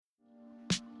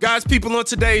Guys, people, on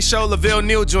today's show, Lavelle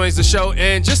Neal joins the show,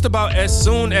 and just about as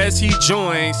soon as he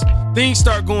joins, things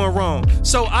start going wrong.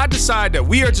 So I decide that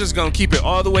we are just gonna keep it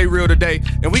all the way real today,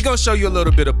 and we gonna show you a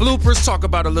little bit of bloopers, talk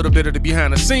about a little bit of the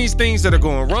behind the scenes things that are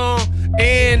going wrong.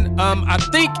 And I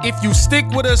think if you stick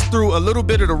with us through a little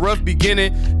bit of the rough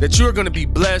beginning, that you're gonna be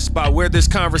blessed by where this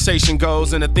conversation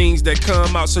goes and the things that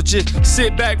come out. So just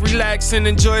sit back, relax, and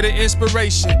enjoy the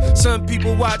inspiration. Some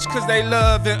people watch cause they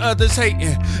love and others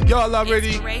hating. Y'all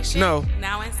already know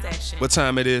now in session. what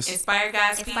time it is. Inspire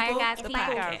God's Inspire people. God's the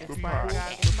people.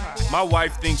 podcast. My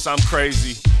wife thinks I'm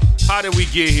crazy. How did we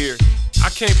get here? I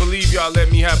can't believe y'all let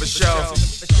me have a show.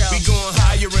 We going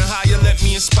higher and higher, let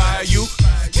me inspire you.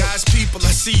 God's people,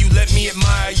 I see you, let me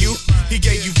admire you. He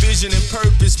gave you vision and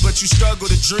purpose, but you struggle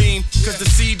to dream. Cause the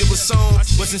seed that was sown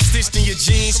wasn't stitched in your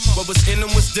jeans. What was in them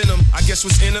was denim. I guess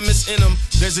what's in them is in them.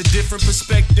 There's a different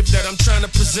perspective that I'm trying to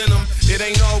present them. It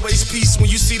ain't always peace when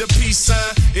you see the peace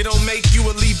sign. It don't make you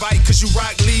a Levite cause you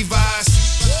rock Levi's.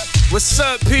 What's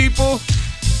up, people?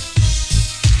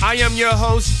 I am your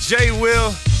host, Jay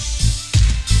Will,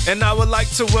 and I would like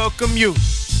to welcome you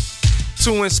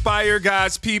to Inspire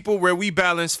God's People, where we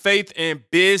balance faith and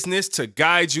business to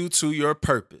guide you to your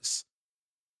purpose.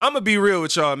 I'm gonna be real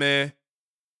with y'all, man,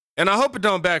 and I hope it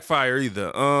don't backfire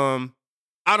either.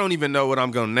 I don't even know what I'm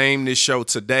gonna name this show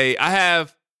today. I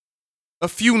have a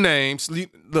few names.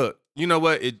 Look, you know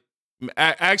what?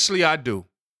 Actually, I do.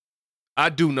 I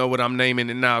do know what I'm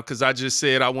naming it now because I just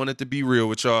said I wanted to be real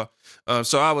with y'all.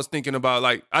 So I was thinking about,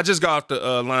 like, I just got off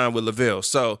the line with Lavelle.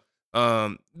 So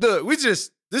look,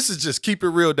 this is just keep it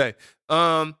real day.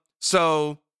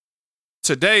 So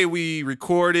today we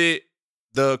recorded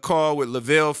the call with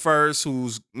Lavelle first,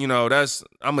 who's, you know,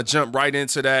 I'm gonna jump right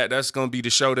into that. That's gonna be the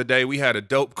show today. We had a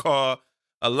dope call.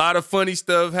 A lot of funny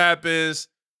stuff happens.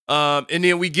 And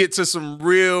then we get to some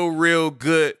real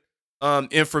good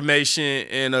information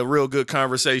and a real good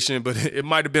conversation, but it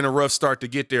might have been a rough start to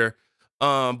get there.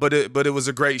 But it was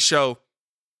a great show.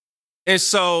 And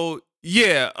so,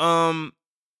 yeah,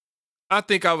 I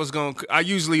think I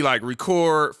usually like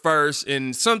record first,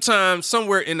 and sometimes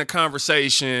somewhere in the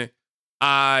conversation,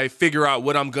 I figure out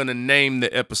what I'm going to name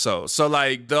the episode. So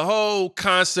like the whole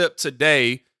concept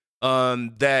today,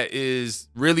 that is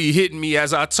really hitting me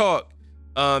as I talk,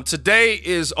 today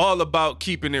is all about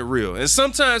keeping it real. And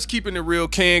sometimes keeping it real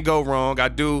can go wrong. I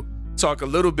do talk a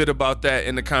little bit about that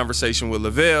in the conversation with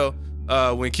Lavelle.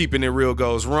 When keeping it real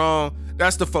goes wrong,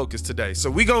 that's the focus today.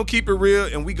 So we gonna keep it real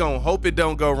and we gonna hope it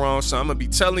don't go wrong. So I'm gonna be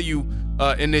telling you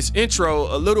in this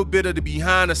intro a little bit of the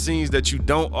behind the scenes that you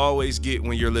don't always get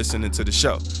when you're listening to the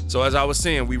show. So as I was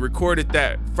saying, we recorded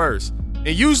that first. And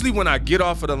usually when I get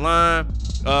off of the line,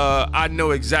 I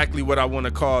know exactly what I want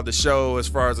to call the show as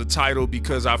far as a title,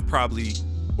 because I've probably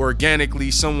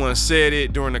organically, someone said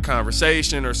it during the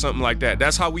conversation or something like that.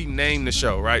 That's how we name the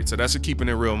show, right? So that's a keeping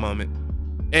it real moment.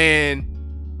 And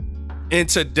in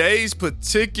today's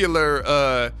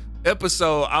particular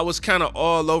episode, I was kind of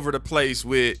all over the place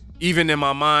with, even in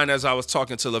my mind as I was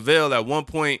talking to Lavelle. At one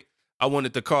point, I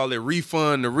wanted to call it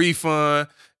Refund the Refund.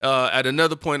 At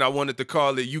another point, I wanted to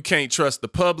call it You Can't Trust the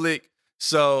Public.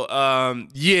 So,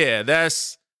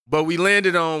 but we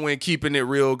landed on When Keeping It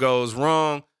Real Goes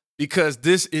Wrong, because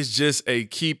this is just a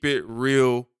keep it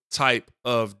real type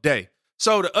of day.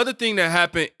 So the other thing that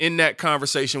happened in that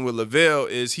conversation with Lavelle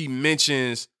is he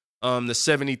mentions the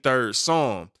 73rd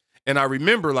Psalm. And I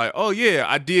remember like, oh yeah,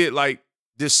 I did like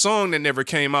this song that never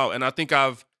came out. And I think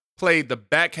I've played the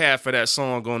back half of that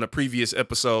song on a previous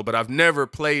episode, but I've never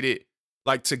played it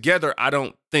like together, I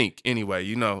don't think, anyway.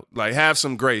 You know, like, have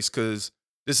some grace, because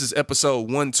this is episode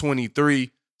 123.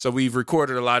 So we've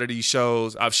recorded a lot of these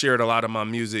shows. I've shared a lot of my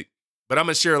music, but I'm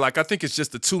going to share, like, I think it's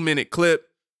just a 2-minute clip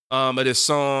of this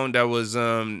song that was,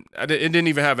 it didn't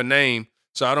even have a name,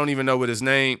 so I don't even know what his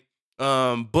name,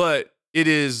 but it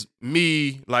is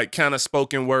me, like, kind of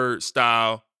spoken word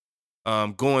style,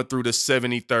 going through the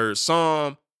 73rd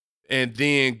Psalm, and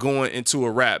then going into a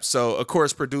rap. So, of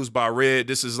course, produced by Red.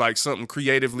 This is like something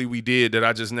creatively we did that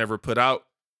I just never put out.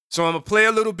 So I'm going to play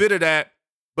a little bit of that.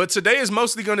 But today is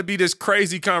mostly going to be this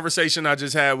crazy conversation I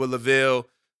just had with Lavelle.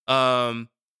 A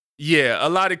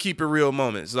lot of keep it real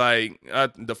moments. Like,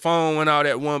 the phone went out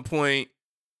at one point.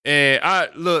 And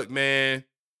look, man,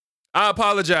 I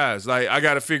apologize. Like, I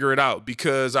got to figure it out,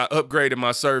 because I upgraded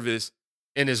my service,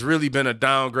 and it's really been a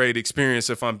downgrade experience,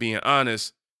 if I'm being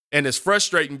honest. And it's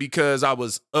frustrating because I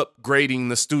was upgrading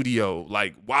the studio,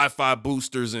 like Wi-Fi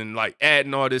boosters and like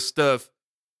adding all this stuff,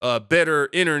 better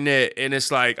internet. And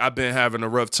it's like, I've been having a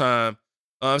rough time.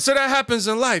 So that happens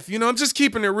in life. You know, I'm just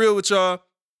keeping it real with y'all.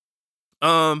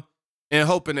 And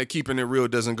hoping that keeping it real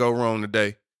doesn't go wrong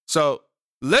today. So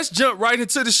let's jump right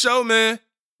into the show, man.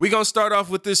 We're going to start off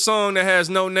with this song that has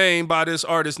no name by this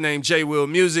artist named J Will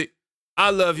Music. I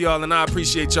love y'all and I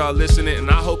appreciate y'all listening, and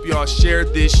I hope y'all share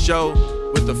this show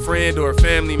with a friend or a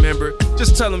family member.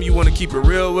 Just tell them you want to keep it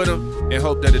real with them and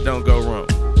hope that it don't go wrong.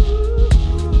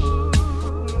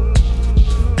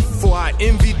 For I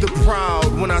envied the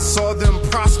proud when I saw them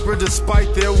prosper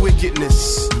despite their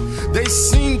wickedness. They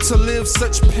seem to live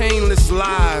such painless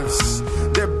lives.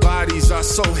 Their bodies are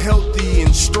so healthy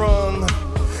and strong.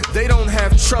 They don't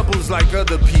have troubles like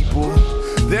other people.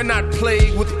 They're not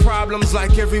plagued with problems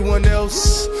like everyone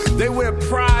else. They wear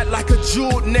pride like a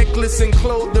jeweled necklace and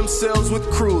clothe themselves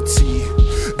with cruelty.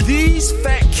 These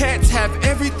fat cats have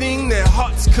everything their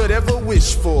hearts could ever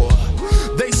wish for.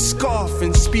 They scoff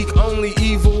and speak only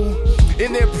evil.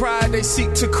 In their pride they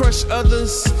seek to crush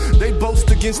others. They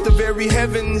boast against the very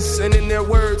heavens, and in their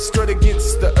words strut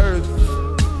against the earth.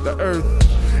 The earth.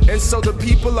 And so the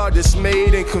people are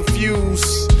dismayed and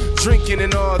confused, drinking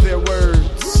in all their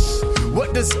words.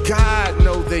 What does God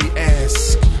know, they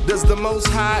ask? Does the Most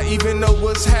High even know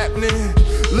what's happening?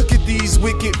 Look at these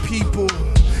wicked people,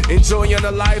 enjoying a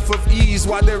life of ease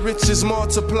while their riches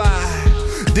multiply.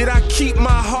 Did I keep my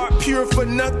heart pure for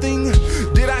nothing?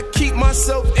 Did I keep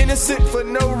myself innocent for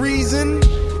no reason?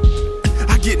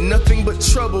 I get nothing but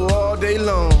trouble all day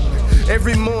long.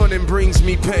 Every morning brings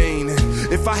me pain.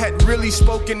 If I had really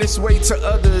spoken this way to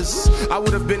others, I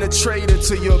would have been a traitor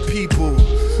to your people.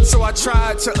 So I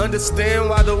tried to understand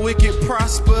why the wicked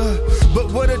prosper,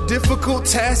 but what a difficult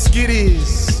task it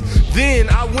is. Then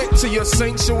I went to your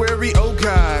sanctuary, oh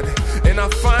God, and I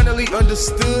finally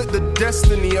understood the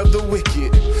destiny of the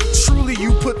wicked. Truly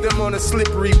you put them on a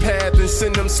slippery path and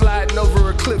send them sliding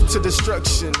over a cliff to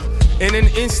destruction. In an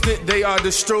instant they are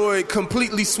destroyed,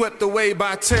 completely swept away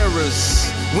by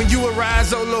terrors. When you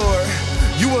arise, oh Lord,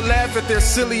 you will laugh at their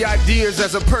silly ideas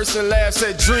as a person laughs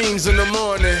at dreams in the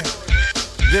morning.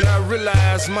 Then I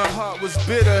realized my heart was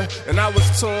bitter and I was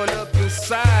torn up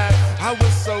inside. I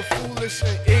was so foolish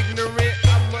and ignorant,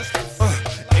 I must have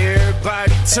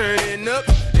everybody turning up,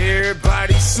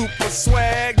 everybody super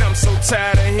swagged. I'm so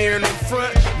tired of hearing them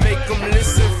front, make them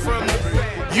listen from the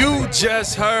back. You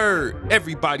just heard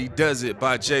Everybody Does It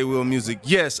by J Will Music.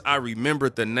 Yes, I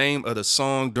remembered the name of the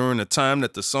song during the time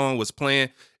that the song was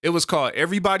playing. It was called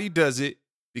Everybody Does It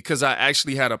because I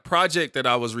actually had a project that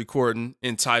I was recording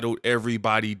entitled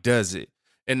Everybody Does It.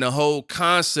 And the whole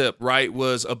concept, right,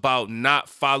 was about not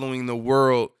following the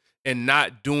world and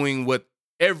not doing what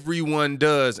everyone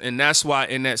does. And that's why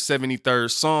in that 73rd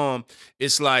Psalm,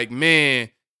 it's like, man,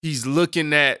 he's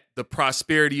looking at the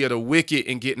prosperity of the wicked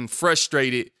and getting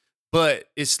frustrated. But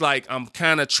it's like I'm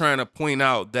kind of trying to point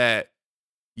out that,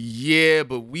 yeah,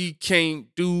 but we can't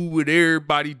do what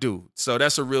everybody do. So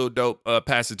that's a real dope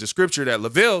passage of scripture that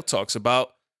Lavelle talks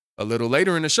about a little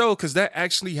later in the show, because that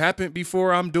actually happened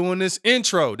before I'm doing this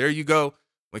intro. There you go.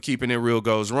 When keeping it real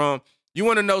goes wrong. You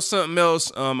want to know something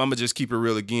else? I'm going to just keep it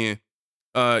real again.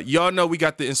 Y'all know we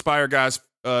got the Inspire Guys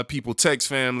people text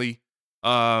family.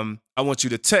 I want you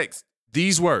to text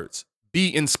these words: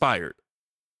 be inspired.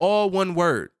 All one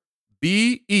word.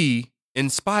 B-E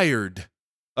inspired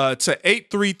to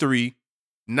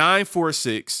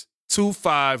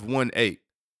 833-946-2518.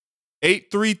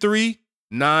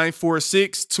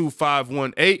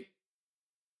 833-946-2518.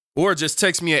 Or just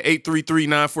text me at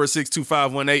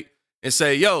 833-946-2518 and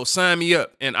say, yo, sign me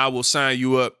up, and I will sign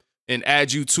you up and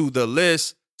add you to the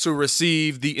list to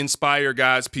receive the Inspire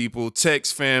Guys people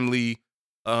text family.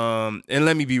 And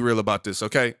let me be real about this,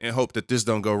 okay? And hope that this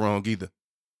don't go wrong either.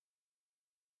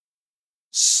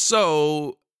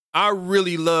 So I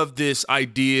really love this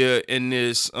idea in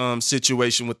this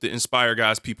situation with the Inspire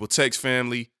Guys people text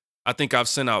family. I think I've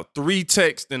sent out 3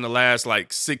 texts in the last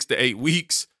like 6 to 8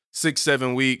 weeks,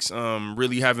 6-7 weeks.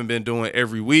 Really haven't been doing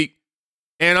every week.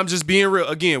 And I'm just being real.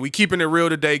 Again, we keeping it real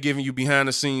today, giving you behind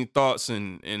the scene thoughts,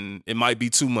 and it might be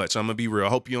too much. I'm going to be real. I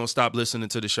hope you don't stop listening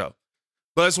to the show.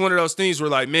 But it's one of those things where,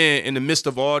 like, man, in the midst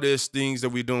of all this things that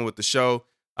we're doing with the show,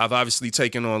 I've obviously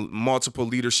taken on multiple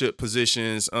leadership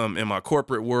positions in my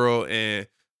corporate world. And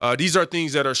these are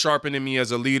things that are sharpening me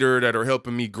as a leader, that are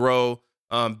helping me grow,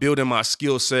 building my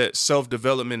skill set.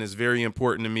 Self-development is very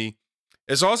important to me.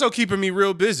 It's also keeping me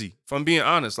real busy, if I'm being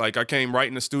honest. Like, I came right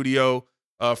in the studio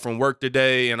from work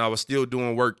today, and I was still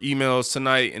doing work emails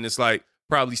tonight. And it's like,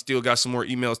 probably still got some more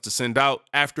emails to send out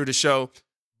after the show.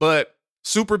 But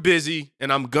super busy,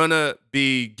 and I'm gonna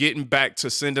be getting back to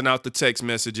sending out the text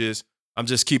messages. I'm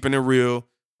just keeping it real.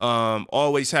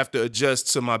 Always have to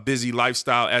adjust to my busy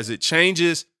lifestyle as it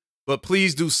changes, but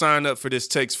please do sign up for this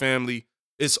text family.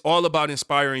 It's all about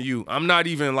inspiring you. I'm not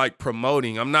even like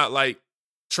promoting. I'm not like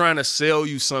trying to sell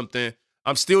you something.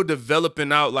 I'm still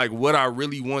developing out like what I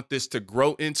really want this to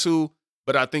grow into.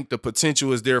 But I think the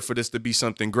potential is there for this to be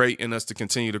something great and us to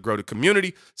continue to grow the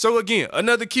community. So again,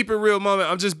 another keep it real moment.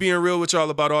 I'm just being real with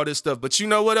y'all about all this stuff. But you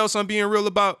know what else I'm being real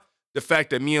about? The fact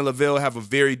that me and Lavelle have a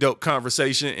very dope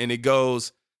conversation and it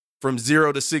goes from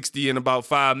 0 to 60 in about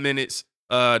 5 minutes.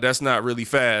 That's not really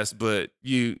fast, but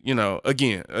you know,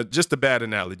 again, just a bad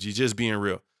analogy, just being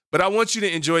real. But I want you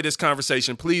to enjoy this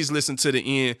conversation. Please listen to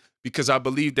the end because I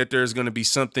believe that there's going to be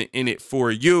something in it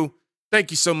for you. Thank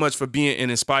you so much for being an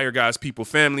Inspire God's People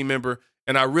family member.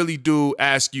 And I really do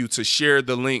ask you to share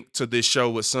the link to this show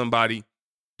with somebody.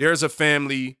 There's a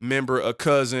family member, a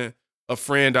cousin, a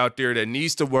friend out there that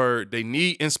needs the word. They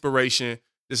need inspiration.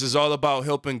 This is all about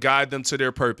helping guide them to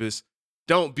their purpose.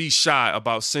 Don't be shy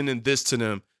about sending this to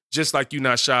them, just like you're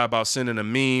not shy about sending a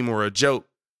meme or a joke.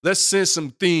 Let's send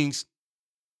some things.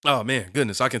 Oh, man,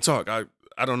 goodness, I can talk. I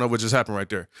don't know what just happened right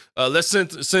there. Let's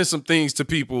send some things to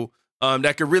people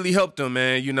that could really help them,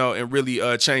 man, you know, and really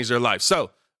change their life.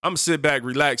 So I'm going to sit back,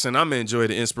 relax, and I'm going to enjoy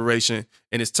the inspiration.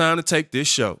 And it's time to take this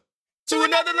show to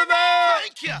another level.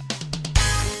 Thank you.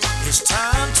 It's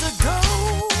time to go.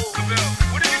 Lavelle,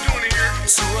 what are you doing here?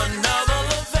 To another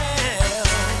level.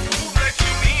 Who let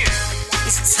you in?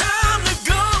 It's time to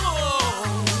go.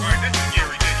 All right, this is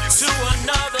getting ridiculous. To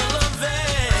another level.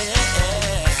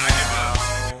 I give up.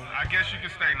 I guess you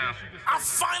can stay now. I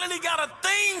finally got a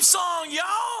theme song,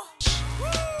 y'all.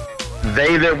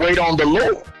 They that wait on the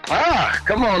Lord.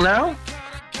 Come on now.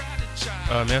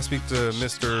 May I speak to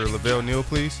Mr. Lavelle Neal,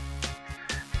 please?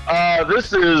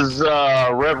 This is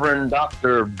Reverend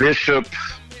Dr. Bishop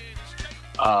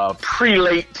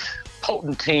Prelate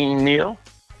Potentine Neal.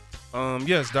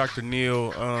 Yes, Dr.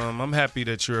 Neal. I'm happy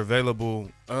that you're available.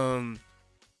 I'm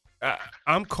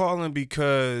calling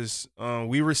because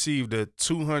we received a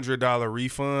 $200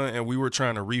 refund, and we were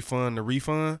trying to refund the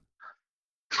refund.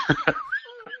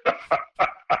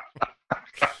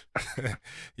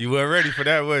 You weren't ready for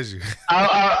that, was you?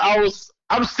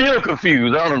 I'm still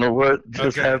confused. I don't know what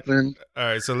just happened. All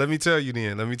right, so let me tell you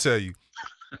then.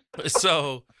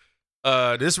 So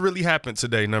this really happened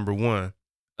today, number one.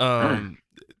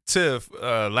 Tiff,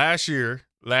 last year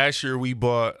we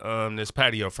bought this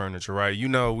patio furniture, right? You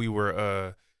know, we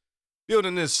were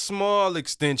building this small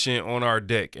extension on our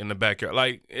deck in the backyard.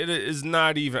 Like, it is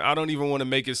not even, I don't even want to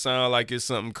make it sound like it's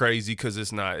something crazy because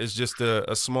it's not. It's just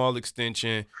a small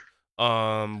extension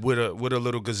with a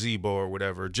little gazebo or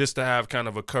whatever, just to have kind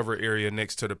of a cover area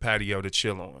next to the patio to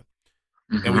chill on.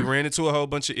 Mm-hmm. And we ran into a whole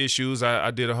bunch of issues.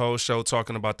 I did a whole show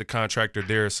talking about the contractor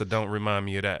there, so don't remind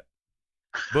me of that.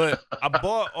 But I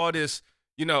bought all this,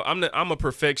 you know, I'm a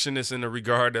perfectionist in the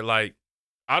regard that, like,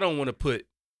 I don't want to put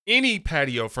any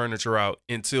patio furniture out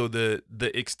until the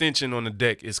extension on the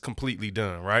deck is completely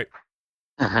done, right?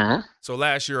 Uh-huh. So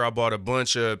last year I bought a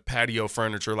bunch of patio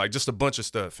furniture, like just a bunch of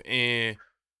stuff. And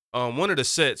one of the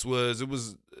sets was a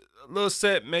little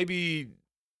set, maybe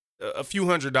a few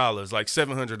 $100s, like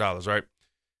 $700, right?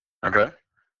 Okay.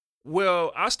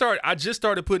 Well, I just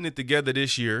started putting it together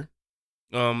this year,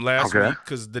 last week,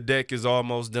 because the deck is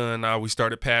almost done now. We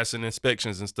started passing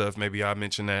inspections and stuff. Maybe I'll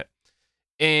mention that.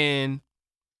 And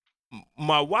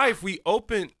my wife, we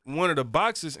opened one of the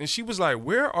boxes and she was like,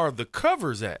 "Where are the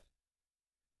covers at?"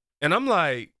 And I'm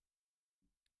like,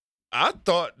 "I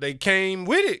thought they came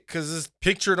with it because it's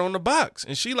pictured on the box."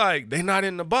 And she like, "They not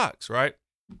in the box, right?"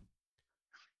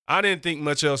 I didn't think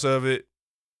much else of it.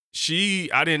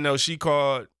 I didn't know she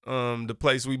called the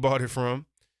place we bought it from.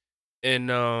 And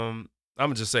I'm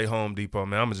going to just say Home Depot,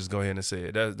 man. I'm going to just go ahead and say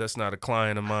it. That's not a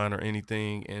client of mine or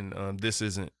anything. And this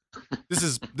is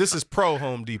pro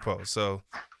Home Depot. So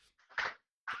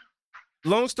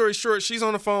long story short, she's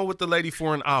on the phone with the lady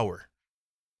for an hour.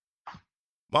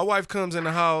 My wife comes in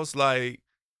the house like,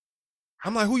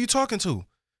 I'm like, "Who you talking to?"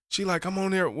 She like, "I'm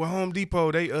on there with Home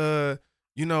Depot. They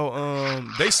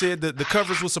they said that the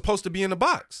covers was supposed to be in the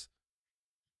box."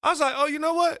 I was like, "Oh, you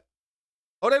know what?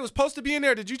 Oh, they was supposed to be in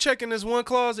there. Did you check in this one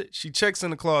closet?" She checks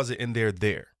in the closet and they're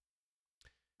there.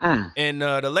 And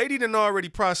the lady done already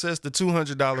processed the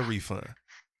 $200 refund.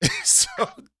 So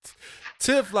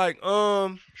Tiff like,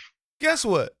 guess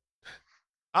what?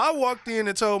 I walked in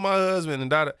and told my husband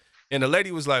and the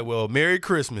lady was like, "Well, Merry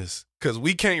Christmas, because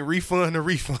we can't refund the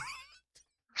refund."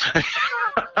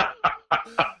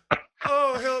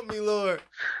 Oh, help me, Lord.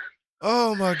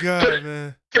 Oh, my God,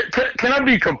 man. Can I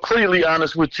be completely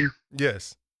honest with you?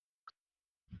 Yes.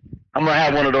 I'm going to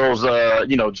have one of those,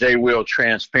 J. Will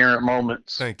transparent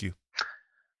moments. Thank you.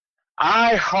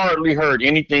 I hardly heard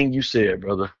anything you said,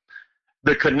 brother.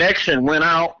 The connection went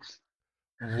out.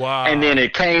 Wow. And then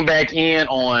it came back in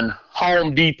on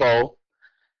Home Depot.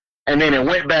 and then it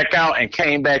went back out and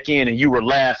came back in, and you were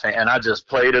laughing, and I just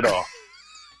played it off.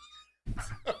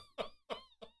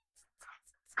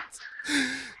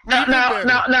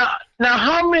 Now,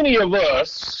 how many of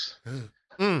us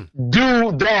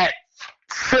do that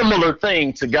similar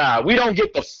thing to God? We don't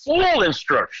get the full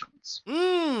instructions.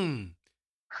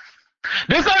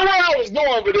 This ain't where I was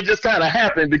going, but it just kind of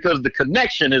happened because the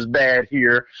connection is bad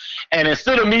here. And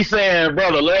instead of me saying,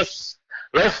 brother, let's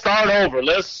start over,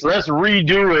 let's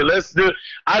redo it, let's do it,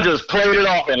 I just played it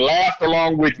off and laughed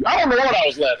along with you. I don't know what I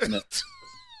was laughing at.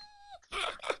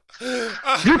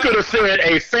 You could have said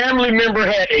a family member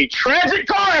had a tragic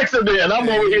car accident. I'm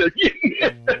over here.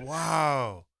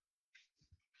 Wow.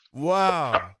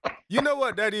 You know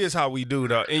what? That is how we do,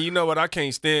 though. And you know what? I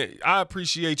can't stand. I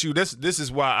appreciate you. This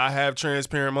is why I have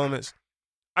transparent moments.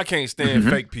 I can't stand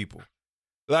fake people.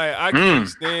 Like, I can't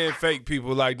stand fake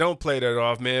people. Like, don't play that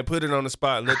off, man. Put it on the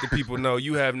spot and let the people know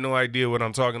you have no idea what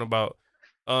I'm talking about.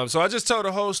 So I just told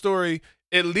the whole story.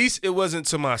 At least it wasn't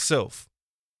to myself.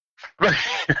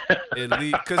 At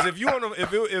least, because if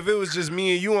it was just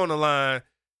me and you on the line,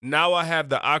 now I have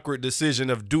the awkward decision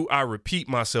of do I repeat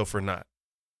myself or not.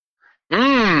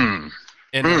 And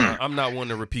I'm not one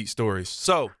to repeat stories.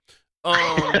 So,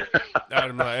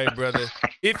 I'm like, hey, brother,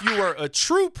 if you were a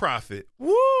true prophet,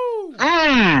 woo!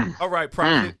 All right,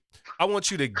 prophet, I want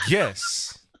you to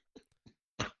guess.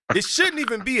 It shouldn't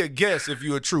even be a guess if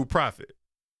you're a true prophet.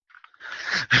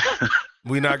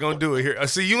 We're not going to do it here.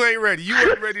 See, you ain't ready. You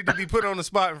ain't ready to be put on the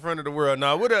spot in front of the world.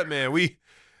 Now, what up, man? We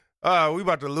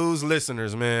about to lose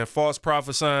listeners, man. False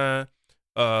prophesying.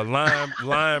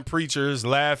 Lying preachers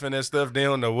laughing at stuff they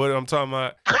don't know what I'm talking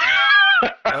about.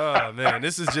 Oh man,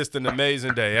 this is just an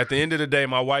amazing day. At the end of the day,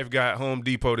 my wife got Home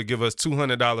Depot to give us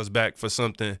 $200 back for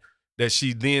something that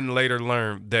she then later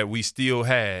learned that we still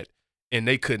had, and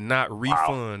they could not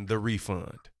refund the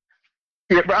refund.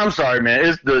 Yeah, but I'm sorry,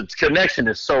 man. The connection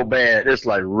is so bad. It's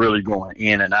like really going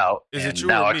in and out. Is it you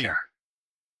or me?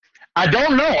 I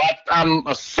don't know. I'm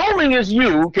assuming it's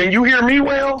you. Can you hear me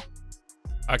well?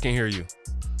 I can hear you.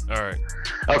 All right.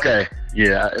 Okay.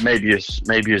 Yeah. Maybe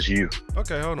it's you.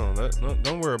 Okay. Hold on.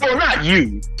 Don't worry about it. Well, not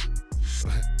you.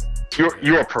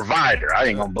 You're a provider. I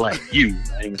ain't gonna blame you.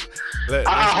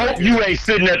 I hope you ain't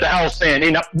sitting at the house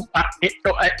saying,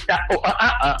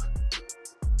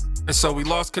 And so we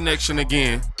lost connection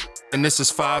again, and this is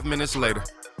 5 minutes later.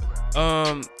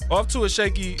 Off to a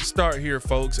shaky start here,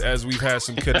 folks, as we've had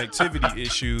some connectivity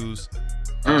issues.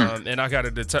 And I got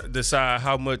to decide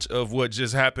how much of what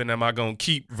just happened am I going to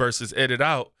keep versus edit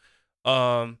out.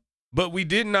 But we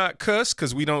did not cuss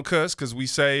because we don't cuss because we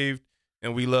saved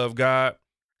and we love God.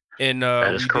 And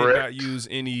we did not use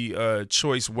any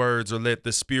choice words or let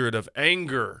the spirit of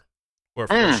anger or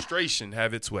frustration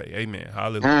have its way. Amen.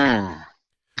 Hallelujah.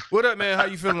 What up, man? How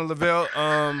you feeling, Lavelle?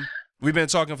 We've been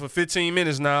talking for 15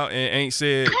 minutes now and ain't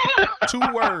said 2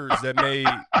 words that made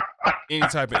any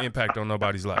type of impact on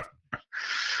nobody's life.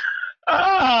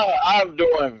 I'm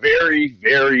doing very,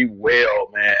 very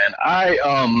well, man.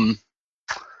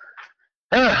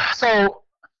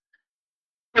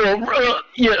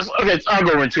 Yes, okay, I'll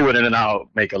go into it and then I'll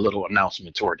make a little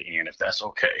announcement toward the end if that's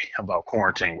okay about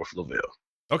quarantine with Lavelle.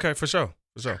 Okay, for sure.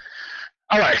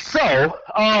 All right, so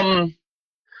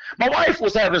my wife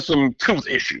was having some tooth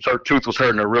issues. Her tooth was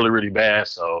hurting her really, really bad,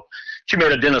 so she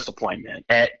made a dentist appointment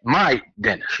at my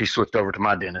dentist. She switched over to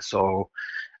my dentist, so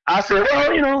I said,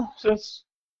 well, since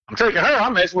I'm taking her, I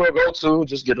may as well go to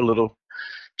just get a little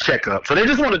checkup. So they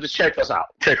just wanted to check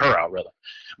her out, rather.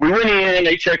 We went in,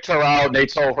 they checked her out, and they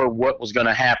told her what was going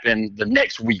to happen the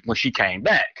next week when she came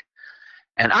back.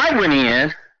 And I went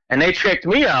in, and they checked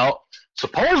me out,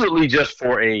 supposedly just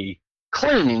for a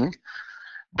cleaning,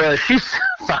 but she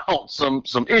found some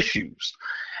issues.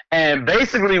 And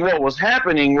basically what was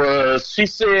happening was she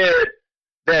said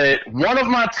that one of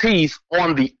my teeth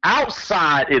on the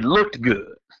outside, it looked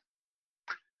good.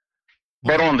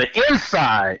 But on the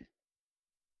inside,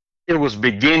 it was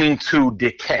beginning to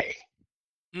decay.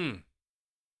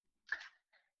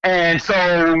 And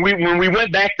so when we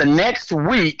went back the next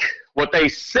week, what they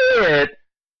said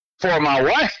for my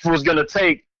wife was going to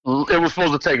take, it was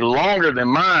supposed to take longer than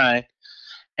mine.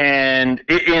 And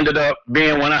it ended up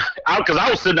being because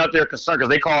I was sitting out there concerned because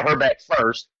they called her back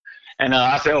first. And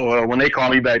I said, when they call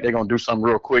me back, they're going to do something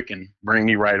real quick and bring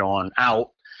me right on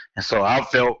out. And so I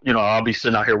felt, I'll be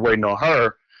sitting out here waiting on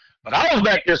her. But I was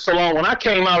back there so long. When I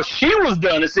came out, she was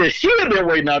done. It said she had been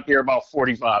waiting out there about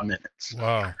 45 minutes.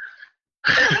 Wow.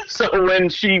 So when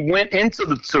she went into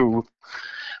the tooth,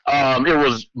 it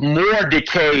was more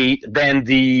decayed than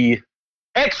the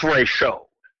X-ray showed.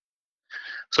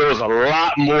 So it was a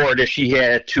lot more that she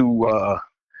had to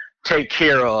take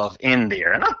care of in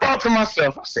there. And I thought to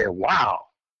myself, I said, wow,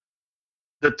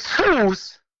 the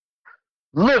tooth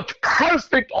looked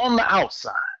perfect on the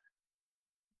outside.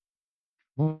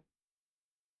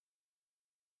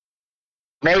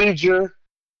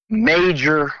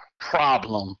 Major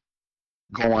problem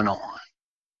going on.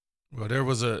 Well, there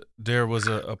was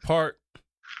a part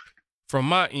from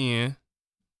my end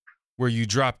where you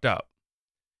dropped out.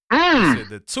 You said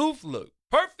the tooth looked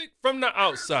perfect from the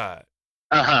outside.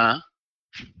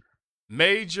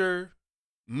 Major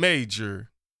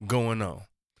going on.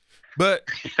 But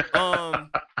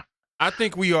I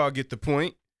think we all get the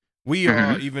point. We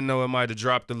all, even though it might have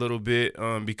dropped a little bit,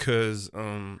 because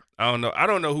I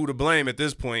don't know who to blame at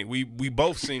this point. We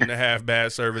both seem to have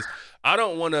bad service. I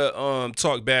don't want to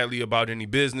talk badly about any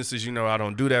businesses. You know, I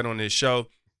don't do that on this show,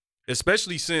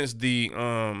 especially since the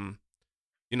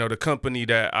the company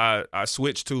that I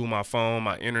switched to, my phone,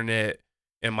 my internet,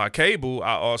 and my cable,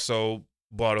 I also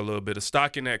bought a little bit of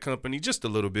stock in that company, just a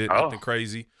little bit, nothing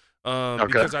crazy,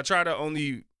 because I try to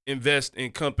only invest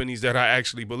in companies that I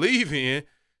actually believe in.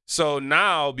 So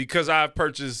now, because I've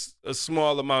purchased a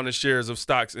small amount of shares of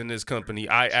stocks in this company,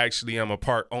 I actually am a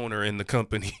part owner in the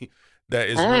company that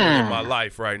is ruining my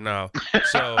life right now.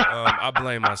 So I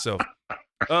blame myself.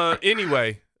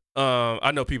 Anyway,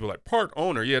 I know people like part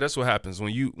owner. Yeah, that's what happens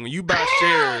when you buy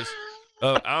shares.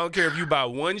 I don't care if you buy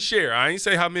one share. I ain't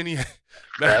say how many.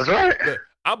 That's right.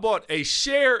 I bought a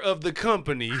share of the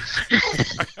company.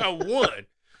 I got one.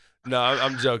 No,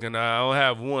 I'm joking. I don't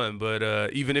have one,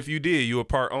 but even if you did, you were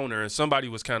part owner, and somebody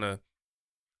was kind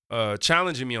of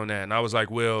challenging me on that, and I was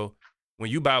like, well, when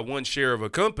you buy one share of a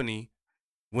company,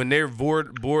 when their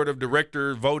board of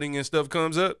director voting and stuff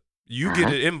comes up, you get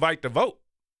an invite to vote.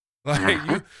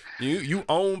 Like you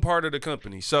own part of the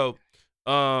company. So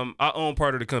I own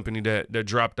part of the company that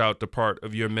dropped out the part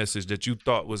of your message that you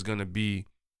thought was going to be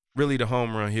really the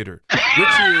home run hitter,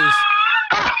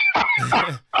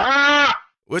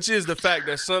 which is the fact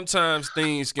that sometimes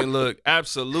things can look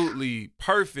absolutely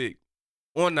perfect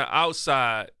on the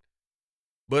outside,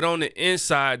 but on the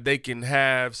inside, they can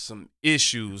have some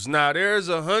issues. Now, there's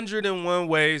 101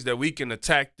 ways that we can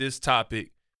attack this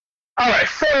topic. All right,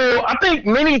 so I think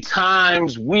many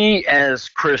times we as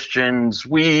Christians,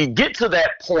 we get to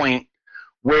that point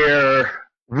where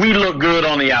we look good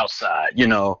on the outside,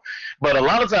 but a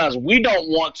lot of times we don't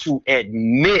want to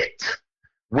admit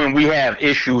when we have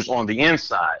issues on the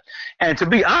inside. And to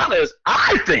be honest,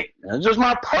 I think, just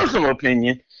my personal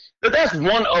opinion, that that's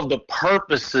one of the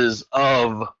purposes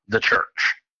of the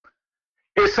church.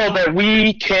 It's so that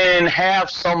we can have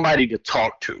somebody to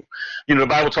talk to. The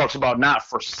Bible talks about not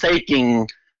forsaking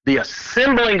the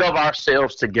assembling of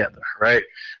ourselves together, right?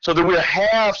 So that we'll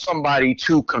have somebody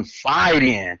to confide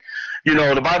in.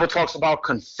 The Bible talks about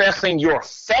confessing your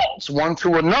faults one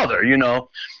to another,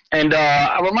 And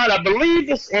I believe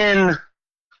it's in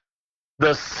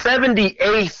the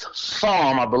 78th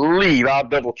Psalm, I believe. I'll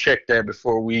double check that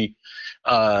before we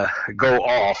go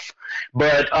off.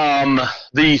 But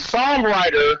the Psalm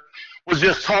writer was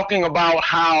just talking about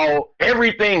how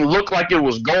everything looked like it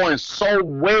was going so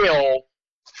well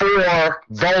for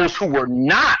those who were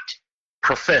not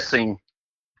professing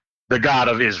the God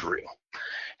of Israel.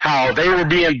 How they were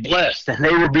being blessed and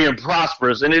they were being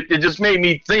prosperous. And it just made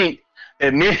me think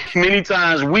that many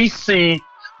times we see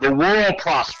the world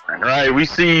prospering, right? We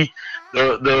see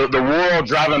the world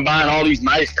driving by in all these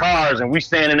nice cars, and we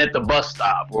standing at the bus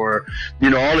stop, or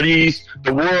all of these,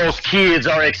 the world's kids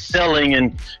are excelling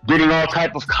and getting all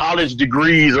type of college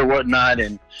degrees or whatnot,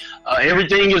 and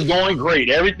everything is going great,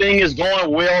 everything is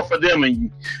going well for them,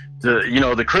 and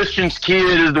the Christian's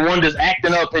kid is the one that's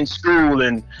acting up in school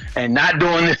and not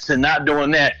doing this and not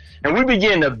doing that. And we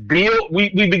begin to build, we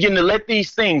begin to let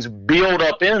these things build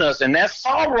up in us. And that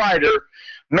songwriter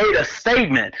made a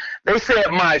statement. They said,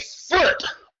 my foot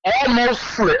almost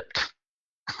slipped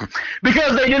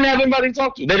because they didn't have anybody to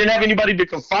talk to. They didn't have anybody to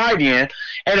confide in.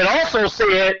 And it also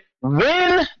said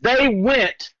when they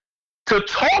went to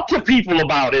talk to people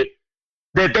about it,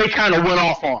 that they kind of went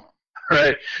off on them.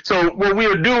 Right. So what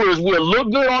we'll do is we'll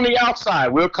look good on the outside.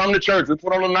 We'll come to church. We'll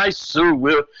put on a nice suit.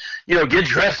 We'll, get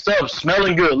dressed up,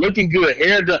 smelling good, looking good,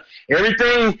 hair done,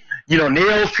 everything,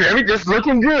 nails, everything just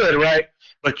looking good. Right.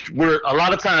 But a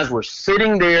lot of times we're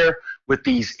sitting there with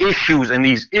these issues, and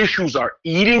these issues are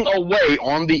eating away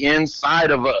on the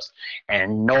inside of us,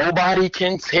 and nobody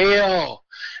can tell.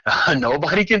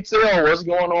 Nobody can tell what's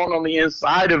going on the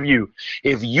inside of you.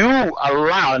 If you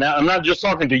allow, now I'm not just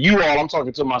talking to you all, I'm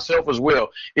talking to myself as well.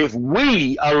 If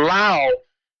we allow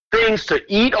things to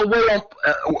eat away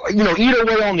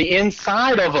on the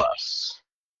inside of us,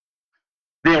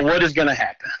 then what is going to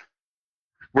happen?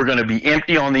 We're going to be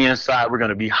empty on the inside. We're going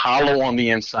to be hollow on the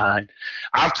inside.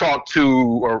 I've talked to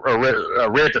or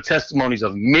read the testimonies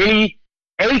of many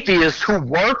atheists who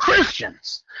were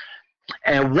Christians.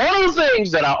 And one of the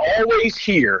things that I always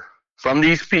hear from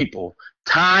these people,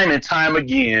 time and time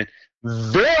again,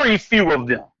 very few of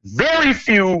them, very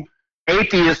few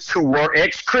atheists who were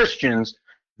ex-Christians,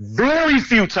 very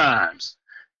few times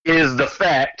is the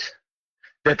fact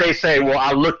that they say, well,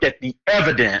 I looked at the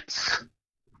evidence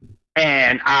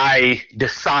and I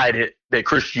decided that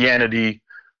Christianity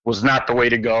was not the way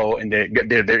to go and that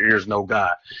there is no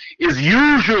God. It's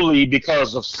usually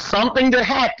because of something that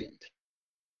happened.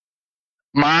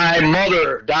 My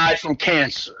mother died from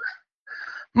cancer.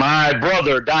 My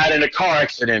brother died in a car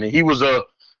accident, and he was a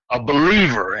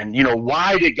believer. And,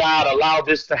 why did God allow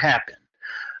this to happen?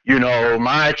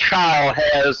 My child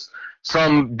has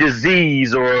some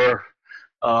disease or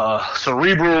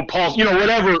cerebral palsy,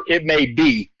 whatever it may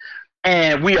be.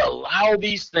 And we allow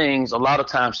these things a lot of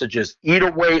times to just eat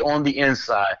away on the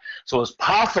inside. So it's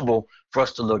possible for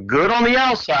us to look good on the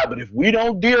outside, but if we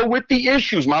don't deal with the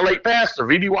issues, my late pastor,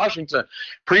 V.B. Washington,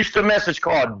 preached a message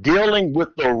called Dealing with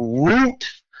the Root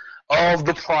of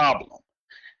the Problem.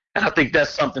 And I think that's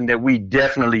something that we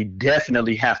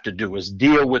definitely have to do, is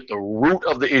deal with the root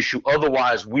of the issue.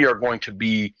 Otherwise, we are going to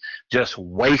be just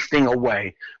wasting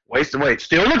away.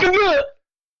 Still looking good,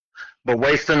 but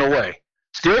wasting away.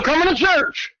 Still coming to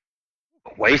church,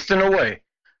 but wasting away.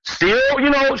 Still,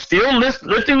 still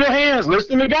lifting your hands,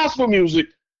 listening to gospel music,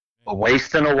 but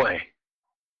wasting away.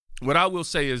 What I will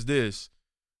say is this,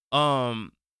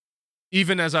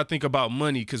 even as I think about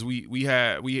money, because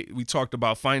we talked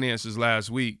about finances last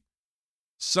week,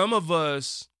 some of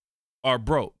us are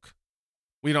broke.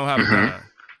 We don't have a dime,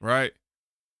 right?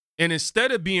 And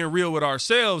instead of being real with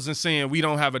ourselves and saying we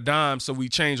don't have a dime, so we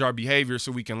change our behavior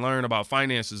so we can learn about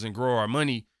finances and grow our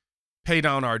money, pay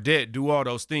down our debt, do all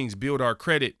those things, build our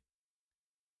credit.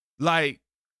 Like,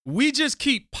 we just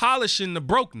keep polishing the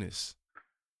brokenness.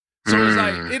 So it's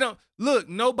like, look,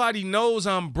 nobody knows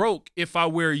I'm broke if I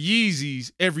wear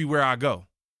Yeezys everywhere I go.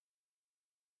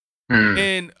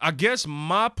 And I guess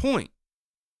my point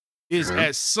is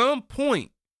at some point,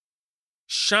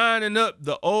 shining up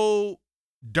the old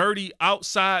dirty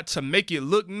outside to make it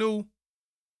look new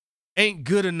ain't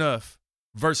good enough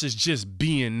versus just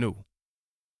being new.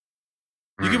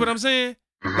 You get what I'm saying?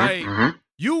 Like,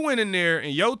 you went in there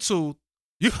and your tooth,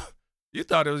 you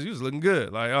thought you was looking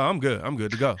good. Like, oh, I'm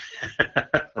good to go.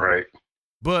 Right.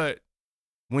 But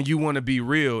when you want to be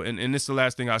real, and this is the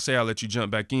last thing I say, I'll let you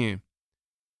jump back in.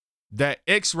 That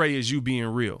X-ray is you being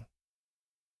real.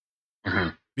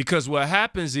 Because what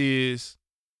happens is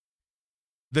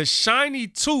the shiny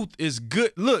tooth is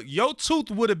good. Look, your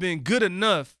tooth would have been good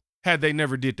enough had they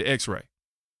never did the X-ray.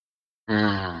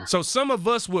 So some of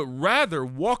us would rather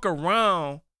walk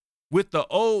around with the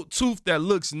old tooth that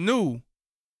looks new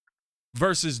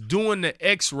versus doing the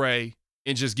X-ray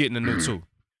and just getting a new tooth.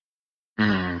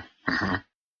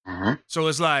 So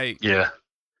it's like,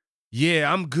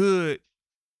 yeah, I'm good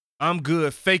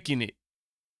faking it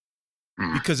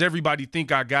because everybody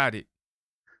think I got it.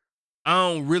 I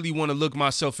don't really want to look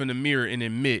myself in the mirror and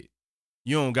admit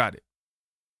you don't got it.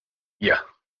 Yeah.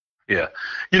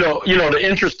 The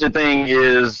interesting thing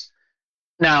is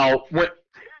now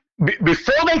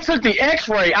before they took the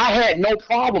X-ray, I had no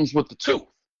problems with the tooth.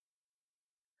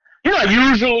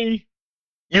 Usually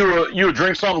you would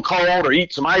drink something cold or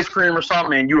eat some ice cream or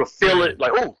something and you would feel it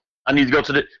like, oh, I need to go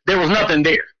to there was nothing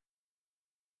there.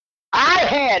 I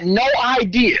had no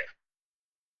idea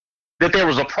that there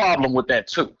was a problem with that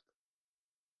tooth.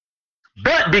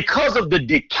 But because of the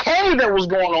decay that was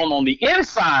going on the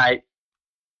inside,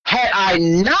 had I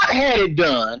not had it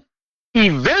done,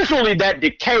 eventually that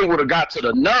decay would have got to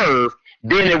the nerve.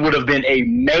 Then it would have been a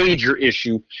major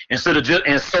issue. Instead of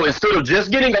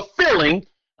just getting a filling,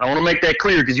 I want to make that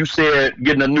clear because you said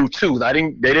getting a new tooth. They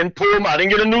didn't pull them. I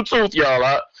didn't get a new tooth,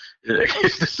 y'all.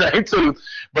 It's the same tooth.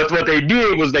 But what they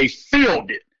did was they filled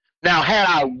it. Now, had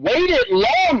I waited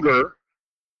longer,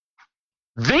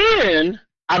 then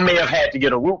I may have had to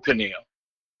get a root canal.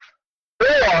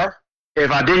 Or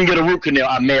if I didn't get a root canal,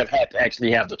 I may have had to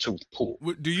actually have the tooth pulled.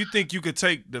 Do you think you could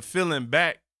take the filling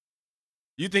back?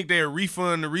 You think they'll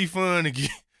refund again?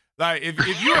 Like, if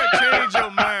you had changed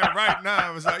your mind right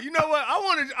now, it's like, you know what?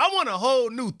 I want a whole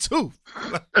new tooth.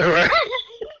 Right.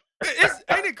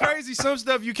 Ain't it crazy? Some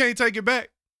stuff you can't take it back.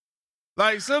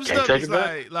 Like, some stuff is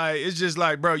like it's just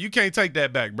like, bro, you can't take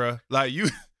that back, bro. Like, you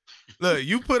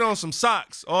put on some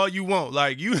socks all you want.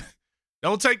 Like, you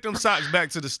don't take them socks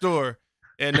back to the store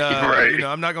And Right. you know,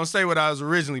 I'm not gonna say what I was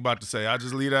originally about to say. I'll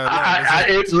just leave that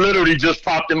alone. It literally just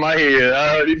popped in my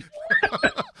head.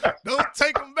 Don't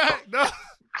take them back. No,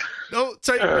 don't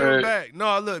take them back.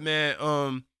 No, look,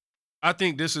 man. I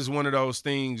think this is one of those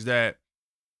things that,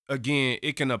 again,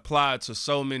 it can apply to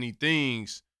so many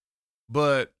things,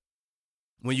 but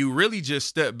when you really just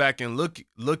step back and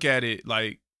look at it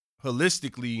like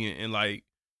holistically and like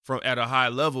from at a high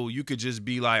level, you could just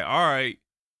be like, all right,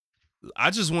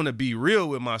 I just want to be real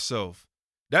with myself.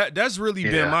 That's really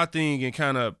been my thing, and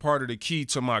kind of part of the key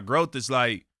to my growth is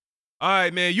like, all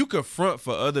right, man, you could front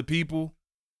for other people,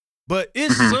 but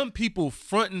it's some people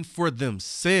fronting for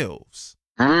themselves.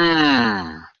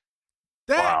 That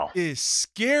is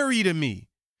scary to me.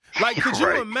 Like, could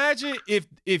you imagine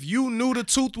if you knew the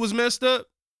tooth was messed up,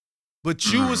 but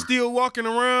you was still walking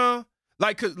around?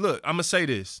 Like, 'cause look, I'm gonna say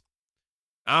this.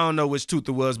 I don't know which tooth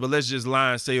it was, but let's just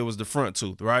lie and say it was the front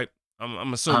tooth, right?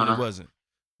 I'm assuming it wasn't.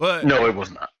 But no, it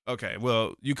was not. Okay,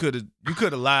 well, you could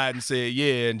have lied and said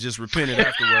yeah and just repented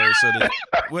afterwards, so that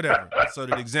whatever, so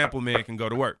that example man can go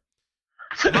to work.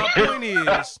 My point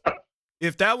is,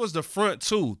 if that was the front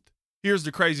tooth, here's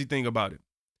the crazy thing about it.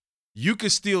 You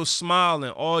could still smile in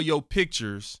all your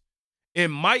pictures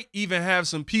and might even have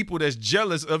some people that's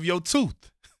jealous of your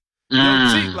tooth.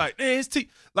 Your teeth, like, man, his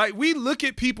teeth. Like, we look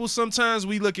at people sometimes,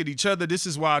 we look at each other. This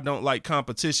is why I don't like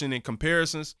competition and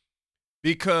comparisons,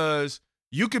 because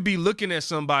you could be looking at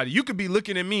somebody. You could be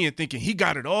looking at me and thinking he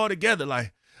got it all together.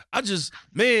 Like,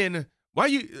 man, why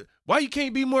you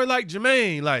can't be more like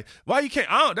Jermaine? Like, why you can't?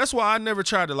 That's why I never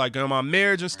tried to, like, in my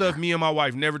marriage and stuff, me and my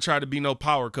wife never tried to be no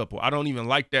power couple. I don't even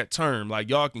like that term. Like,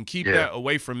 y'all can keep that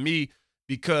away from me,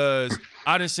 because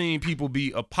I done seen people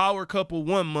be a power couple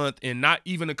one month and not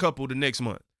even a couple the next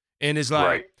month. And it's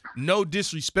like, no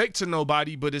disrespect to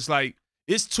nobody, but it's like,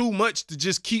 it's too much to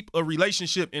just keep a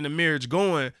relationship and a marriage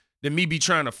going than me be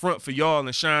trying to front for y'all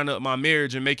and shine up my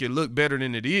marriage and make it look better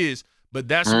than it is. But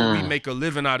that's what we make a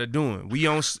living out of doing. We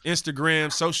on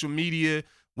Instagram, social media,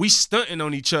 we stunting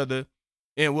on each other.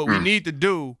 And what we need to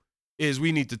do is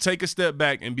we need to take a step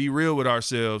back and be real with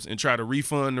ourselves and try to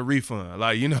refund the refund.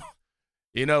 Like, you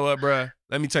know what, bruh?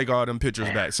 Let me take all them pictures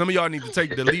back. Some of y'all need to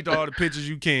delete all the pictures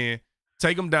you can,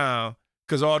 take them down,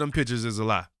 because all them pictures is a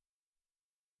lie.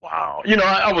 Wow. You know,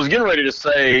 I was getting ready to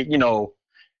say, you know,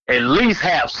 at least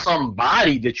have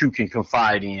somebody that you can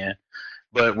confide in.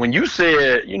 But when you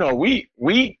said, you know, we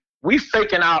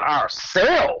faking out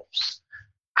ourselves,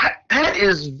 that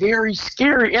is very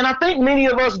scary. And I think many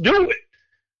of us do it.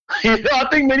 You know, I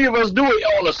think many of us do it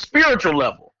on a spiritual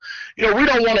level. You know, we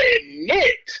don't want to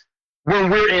admit when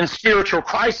we're in spiritual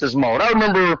crisis mode. I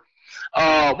remember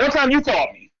one time you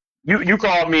called me. You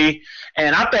called me,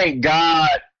 and I thank God.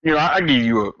 You know, I give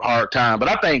you a hard time, but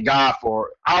I thank God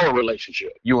for our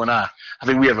relationship, you and I. I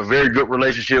think we have a very good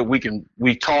relationship.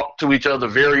 We talk to each other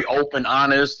very open,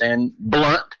 honest, and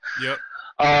blunt. Yep.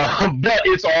 But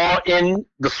it's all in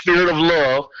the spirit of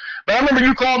love. But I remember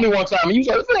you called me one time, and you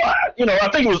said, you know, I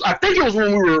think it was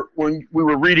when we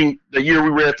were reading the year we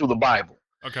read through the Bible.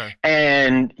 Okay.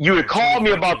 And you had called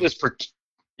me about this.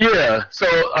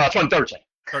 2013.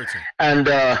 13.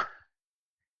 And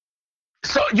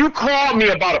so you called me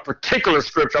about a particular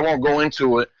scripture. I won't go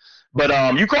into it, but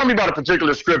you called me about a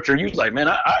particular scripture. You was like, man,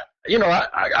 I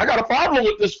got a problem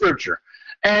with this scripture,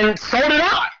 and so did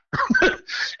I.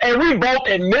 And we both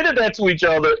admitted that to each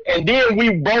other, and then we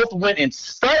both went and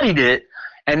studied it,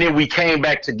 and then we came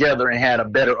back together and had a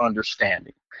better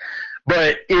understanding.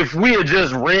 But if we had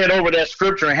just read over that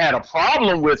scripture and had a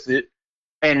problem with it,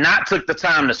 and not took the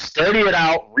time to study it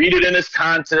out, read it in its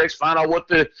context, find out what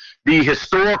the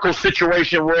historical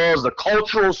situation was, the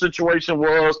cultural situation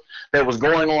was that was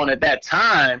going on at that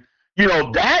time, you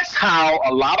know, that's how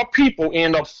a lot of people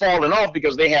end up falling off,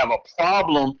 because they have a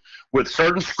problem with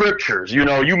certain scriptures. You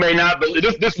know, you may not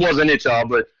believe, this wasn't it, y'all,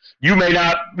 but you may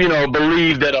not, you know,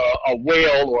 believe that a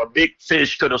whale or a big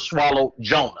fish could have swallowed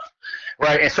Jonah,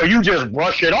 right? And so you just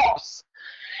brush it off.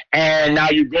 And now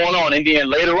you're going on, and then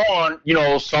later on, you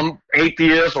know, some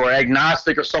atheist or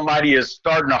agnostic or somebody is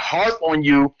starting to harp on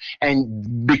you,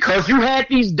 and because you had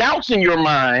these doubts in your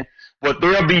mind, what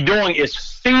they'll be doing is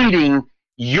feeding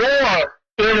your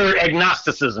inner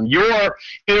agnosticism, your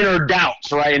inner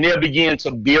doubts, right? And they'll begin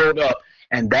to build up.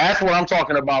 And that's what I'm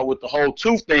talking about with the whole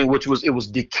tooth thing, which was, it was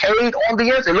decayed on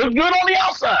the inside. It looked good on the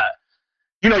outside.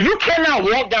 You know, you cannot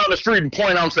walk down the street and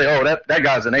point out and say, oh, that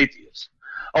guy's an atheist.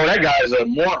 Oh, that guy's a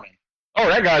Mormon. Oh,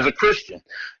 that guy's a Christian.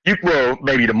 Well,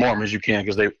 maybe the Mormons you can,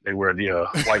 because they wear the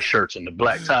white shirts and the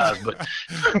black ties. But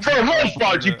for the most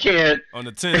part, you can't. On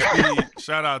the 10 speed,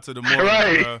 shout out to the Mormons.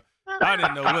 Right. I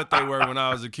didn't know what they were when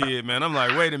I was a kid, man. I'm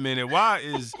like, wait a minute.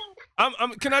 I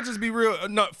Can I just be real?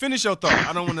 No, finish your thought.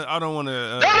 I don't want to. No, go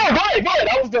ahead.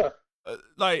 I was done.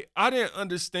 Like, I didn't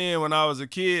understand when I was a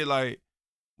kid, like,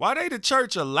 why they the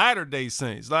Church of Latter-day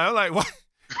Saints? Like, I'm like, why?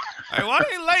 Like, why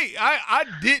they late? I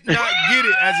did not get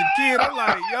it as a kid. I'm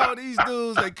like, yo, these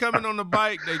dudes, they coming on the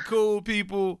bike, they cool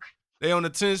people, they on the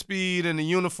 10-speed and the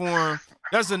uniform.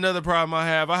 That's another problem I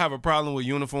have. I have a problem with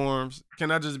uniforms.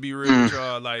 Can I just be real with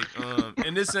y'all? Like,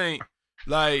 and this ain't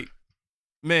like,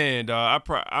 man, dog.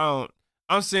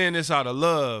 I'm saying this out of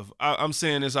love. I'm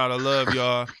saying this out of love,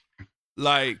 y'all.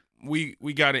 Like, we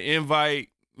got an invite.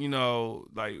 You know,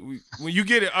 like when you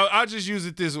get it, I just use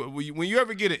it this way. When you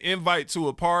ever get an invite to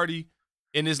a party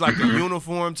and it's like a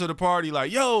uniform to the party,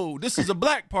 like, yo, this is a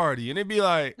black party. And it'd be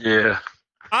like, yeah,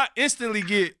 I instantly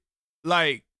get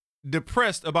like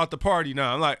depressed about the party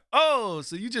now. I'm like, oh,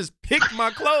 so you just picked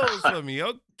my clothes for me.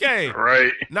 Okay.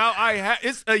 Right. Now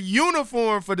it's a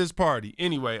uniform for this party.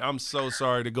 Anyway, I'm so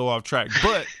sorry to go off track.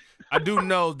 But I do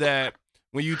know that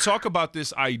when you talk about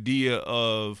this idea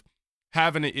of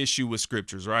having an issue with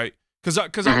scriptures, right? Because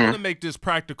I want to make this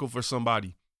practical for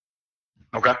somebody.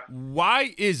 Okay.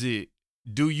 Why is it,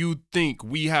 do you think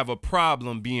we have a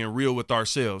problem being real with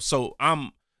ourselves? So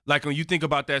I'm like, when you think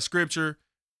about that scripture,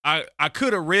 I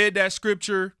could have read that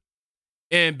scripture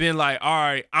and been like, all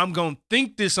right, I'm going to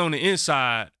think this on the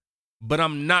inside, but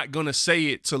I'm not going to say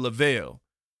it to Lavelle.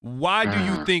 Why do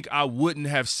you think I wouldn't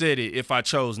have said it if I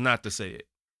chose not to say it?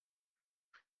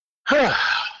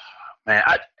 Man,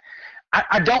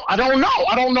 I don't know.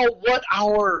 I don't know what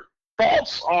our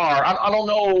thoughts are. I don't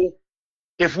know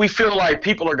if we feel like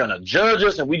people are going to judge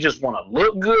us and we just want to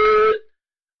look good.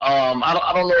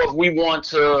 I don't know if we want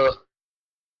to,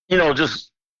 just.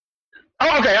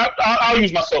 Oh, okay, I'll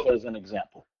use myself as an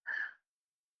example.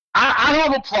 I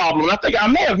have a problem. I think I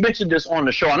may have mentioned this on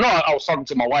the show. I know I was talking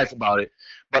to my wife about it,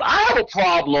 but I have a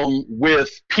problem with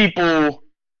people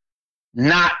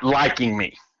not liking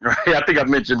me. Right? I think I've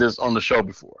mentioned this on the show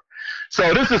before.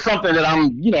 So this is something that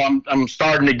I'm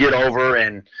starting to get over,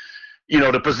 and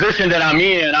the position that I'm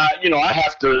in, I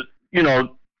have to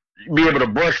be able to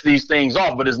brush these things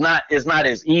off, but it's not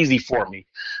as easy for me.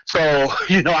 So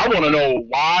I want to know,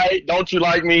 why don't you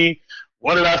like me?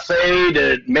 What did I say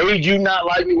that made you not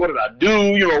like me? What did I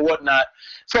do? Whatnot.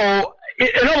 So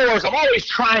in other words, I'm always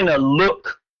trying to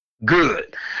look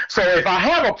good. So if I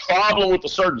have a problem with a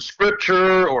certain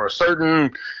scripture or a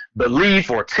certain belief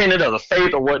or tenet of the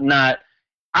faith or whatnot,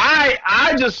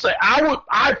 I just say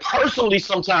I personally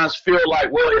sometimes feel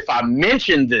like, well, if I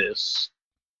mention this,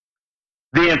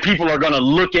 then people are going to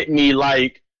look at me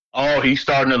like, oh, he's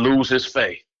starting to lose his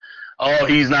faith. Oh,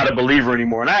 he's not a believer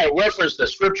anymore. And I referenced the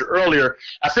scripture earlier.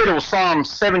 I said it was Psalm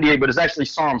 78, but it's actually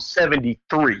Psalm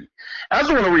 73. I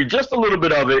just want to read just a little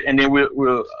bit of it, and then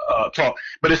we'll talk.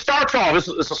 But it starts off, it's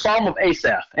a psalm of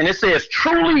Asaph, and it says,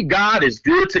 truly God is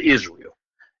good to Israel,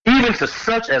 even to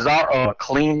such as are of a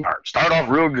clean heart. Start off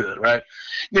real good, right?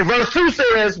 Then verse 2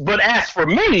 says, but as for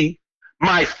me,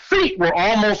 my feet were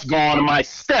almost gone, and my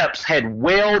steps had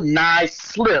well nigh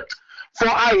slipped. For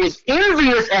I was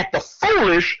envious at the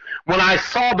foolish when I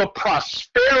saw the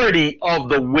prosperity of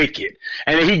the wicked.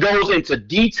 And he goes into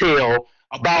detail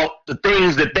about the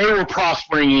things that they were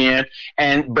prospering in,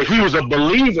 but he was a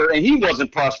believer and he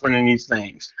wasn't prospering in these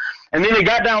things. And then it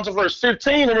got down to verse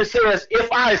 15, and it says,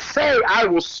 if I say I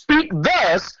will speak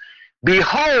thus,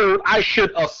 behold, I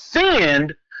should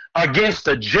offend against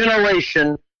a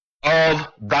generation of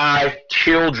thy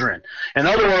children. In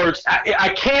other words, I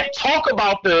can't talk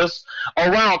about this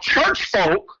around church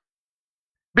folk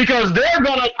because they're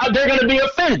gonna be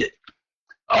offended.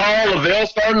 Oh,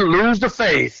 Lavelle's starting to lose the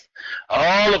faith.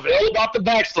 Oh, Lavelle about to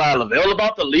backslide. Lavelle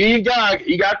about to leave God.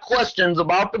 He got questions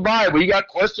about the Bible. He got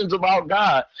questions about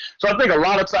God. So I think a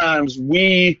lot of times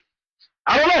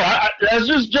I don't know.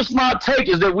 That's just my take,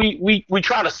 is that we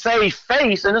try to save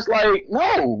face, and it's like,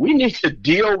 no, we need to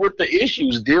deal with the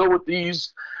issues, deal with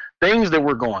these things that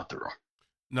we're going through.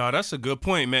 No, that's a good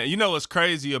point, man. You know what's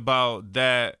crazy about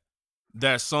that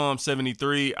Psalm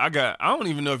 73? I don't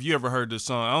even know if you ever heard this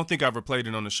song. I don't think I ever played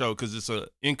it on the show because it's an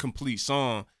incomplete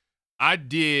song. I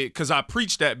did, because I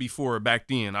preached that before back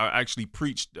then. I actually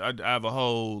preached. I have a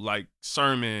whole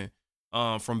sermon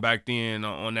from back then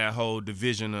on that whole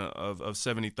division of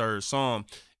 73rd Psalm.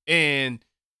 And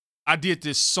I did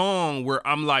this song where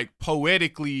I'm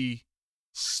poetically,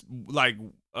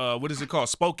 what is it called?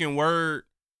 Spoken word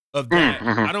of that.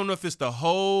 Mm-hmm. I don't know if it's the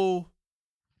whole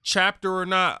chapter or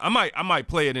not. I might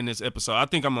play it in this episode. I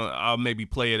think I'll maybe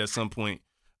play it at some point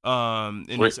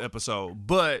in this episode.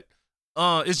 But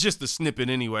it's just a snippet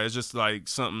anyway. It's just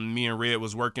something me and Red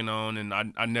was working on and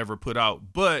I never put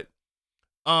out. But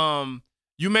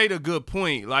you made a good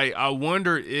point. Like, I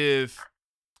wonder if,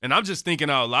 and I'm just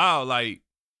thinking out loud, like,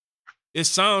 it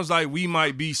sounds like we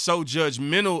might be so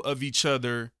judgmental of each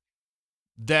other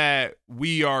that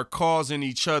we are causing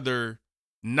each other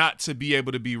not to be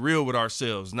able to be real with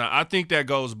ourselves. Now, I think that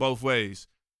goes both ways.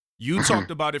 You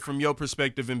talked about it from your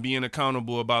perspective and being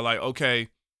accountable about, like, okay,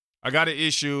 I got an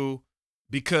issue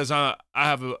because I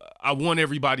want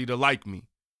everybody to like me.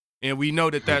 And we know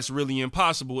that that's really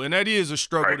impossible. And that is a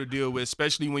struggle to deal with,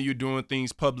 especially when you're doing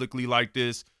things publicly like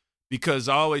this. Because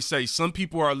I always say some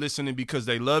people are listening because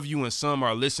they love you and some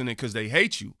are listening because they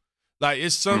hate you. Like,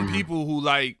 it's some people who,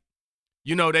 like,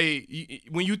 you know,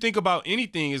 when you think about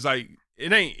anything, it's like,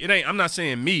 it ain't, I'm not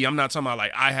saying me. I'm not talking about,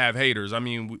 like, I have haters. I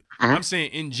mean, I'm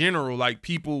saying in general, like,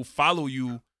 people follow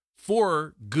you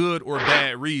for good or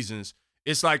bad reasons.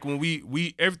 It's like when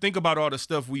we ever think about all the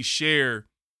stuff we share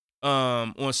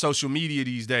on social media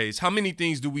these days. How many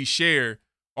things do we share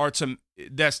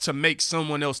that's to make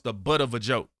someone else the butt of a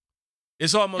joke?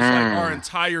 It's almost like our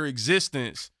entire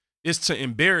existence is to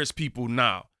embarrass people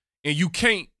now. And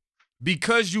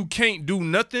because you can't do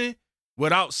nothing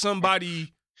without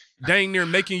somebody dang near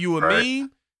making you a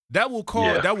meme, that will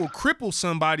cripple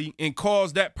somebody and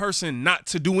cause that person not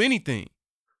to do anything.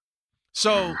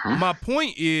 So my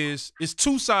point is, it's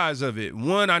two sides of it.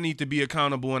 One, I need to be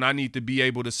accountable and I need to be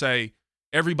able to say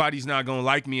everybody's not going to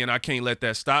like me and I can't let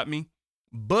that stop me.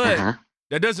 But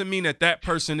that doesn't mean that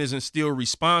person isn't still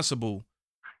responsible,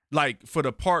 like, for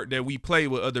the part that we play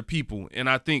with other people. And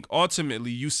I think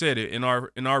ultimately, you said it, in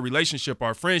our relationship,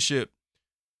 our friendship,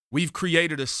 we've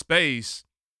created a space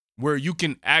where you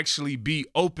can actually be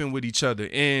open with each other.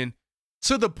 And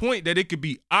to the point that it could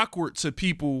be awkward to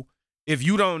people if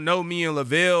you don't know me and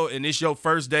Lavelle and it's your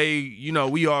first day, you know,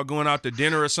 we are going out to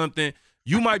dinner or something,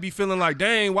 you might be feeling like,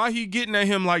 dang, why he getting at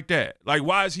him like that? Like,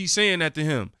 why is he saying that to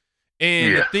him?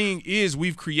 And the thing is,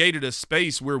 we've created a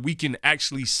space where we can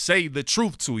actually say the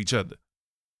truth to each other.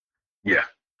 Yeah.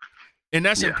 And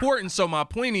that's important. So my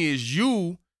point is,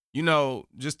 you know,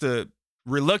 just to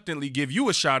reluctantly give you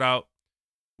a shout out,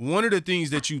 one of the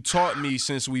things that you taught me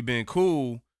since we've been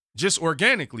cool, just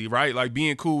organically, right? Like,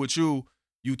 being cool with you,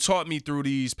 you taught me through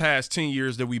these past 10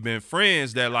 years that we've been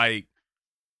friends that, like,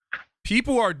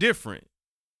 people are different.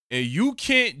 And you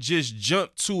can't just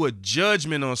jump to a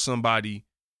judgment on somebody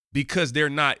because they're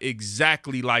not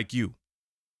exactly like you.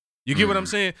 You get what I'm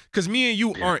saying? Because me and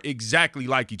you aren't exactly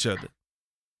like each other.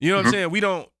 You know what I'm saying? We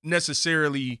don't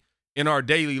necessarily, in our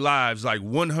daily lives, like,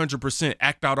 100%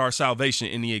 act out our salvation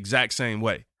in the exact same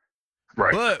way.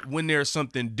 Right. But when there's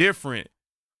something different,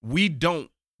 we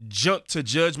don't jump to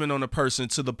judgment on a person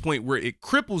to the point where it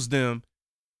cripples them.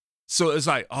 So it's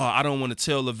like, oh, I don't want to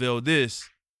tell Lavelle this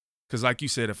because, like you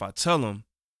said, if I tell him,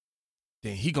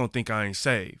 then he gonna think I ain't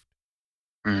saved.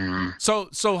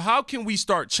 So how can we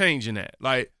start changing that?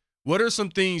 Like, what are some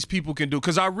things people can do?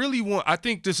 Because I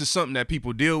think this is something that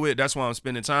people deal with. That's why I'm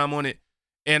spending time on it.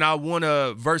 And I want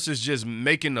to, versus just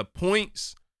making the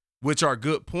points, which are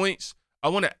good points, I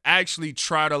want to actually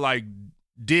try to, like,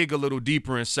 dig a little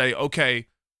deeper and say, okay,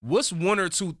 what's one or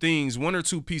two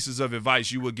pieces of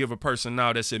advice you would give a person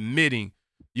now that's admitting,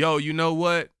 yo, you know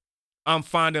what? I'm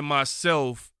finding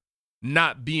myself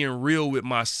not being real with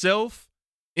myself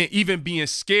and even being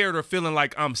scared or feeling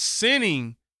like I'm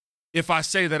sinning if I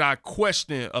say that I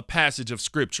question a passage of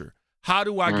scripture. How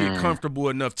do I get comfortable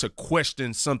enough to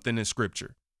question something in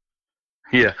scripture?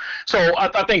 Yeah. So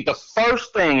I think the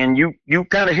first thing, and you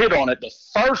kind of hit on it, the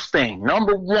first thing,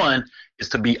 number one, is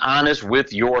to be honest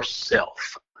with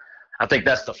yourself. I think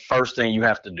that's the first thing you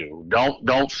have to do.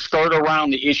 Don't skirt around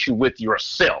the issue with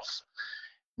yourself.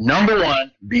 Number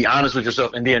one, be honest with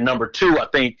yourself. And then number two, I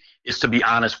think, is to be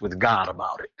honest with God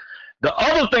about it. The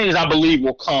other things I believe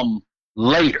will come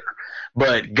later.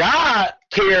 But God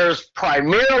cares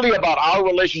primarily about our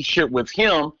relationship with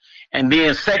him, and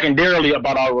then secondarily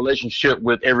about our relationship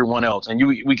with everyone else. And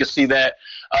we can see that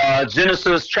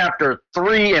Genesis chapter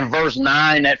 3 and verse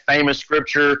 9, that famous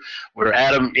scripture where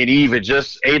Adam and Eve had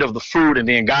just ate of the fruit, and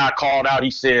then God called out,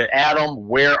 he said, Adam,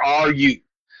 where are you?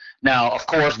 Now, of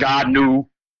course, God knew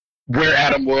where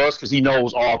Adam was because he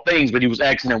knows all things, but he was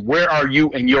asking him, where are you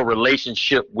in your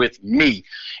relationship with me?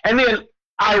 And then,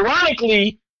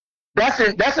 ironically, that's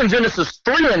in Genesis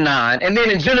 3 and 9. And then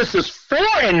in Genesis 4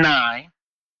 and 9,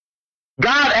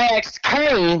 God asked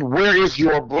Cain, where is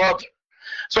your brother?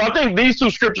 So I think these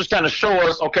two scriptures kind of show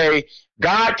us, okay,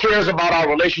 God cares about our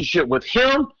relationship with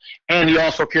him, and he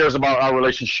also cares about our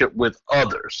relationship with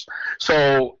others.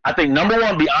 So I think, number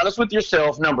one, be honest with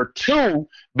yourself. Number two,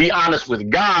 be honest with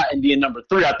God. And then number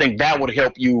three, I think that would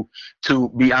help you to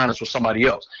be honest with somebody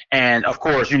else. And, of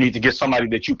course, you need to get somebody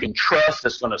that you can trust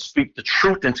that's going to speak the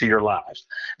truth into your lives.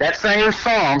 That same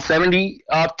Psalm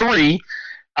 73,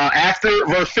 after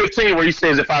verse 15, where he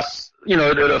says, if I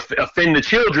offend the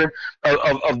children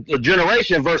of the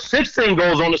generation. Verse 16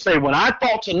 goes on to say, when I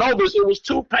thought to know this, it was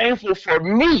too painful for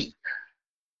me.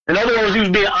 In other words, he was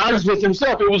being honest with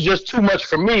himself. It was just too much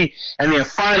for me. And then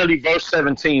finally, verse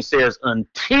 17 says,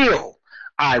 until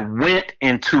I went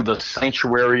into the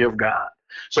sanctuary of God.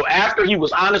 So after he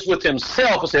was honest with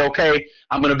himself and said, okay,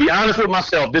 I'm going to be honest with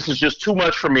myself. This is just too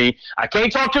much for me. I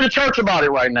can't talk to the church about it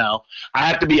right now. I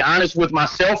have to be honest with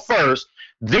myself first.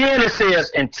 Then it says,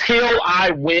 until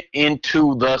I went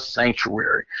into the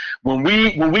sanctuary. When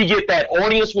we get that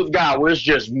audience with God, where it's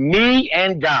just me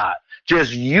and God,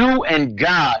 just you and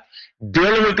God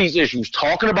dealing with these issues,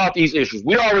 talking about these issues,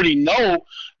 we already know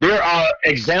there are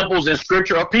examples in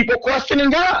Scripture of people questioning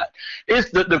God.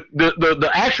 It's the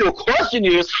actual question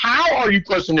is, how are you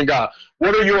questioning God?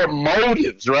 What are your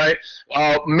motives, right?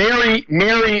 Mary,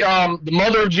 the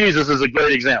mother of Jesus, is a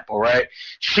great example, right?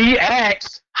 She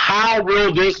asked, how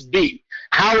will this be?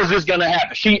 How is this going to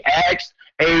happen? She asked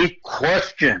a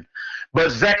question.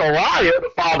 But Zechariah,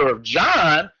 the father of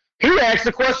John, he asked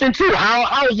the question too.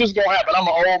 How is this going to happen? I'm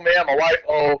an old man, my wife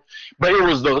old. But it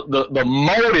was the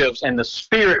motives and the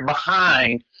spirit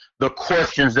behind the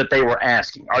questions that they were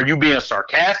asking. Are you being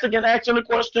sarcastic in asking the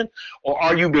question, or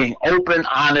are you being open,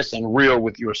 honest, and real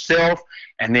with yourself,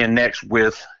 and then next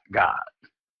with God?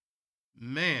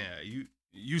 Man,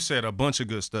 you said a bunch of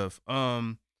good stuff.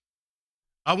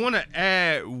 I want to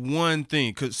add one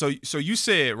thing, so you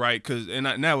said, right,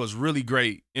 and that was really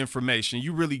great information.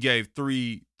 You really gave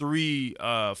three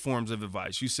forms of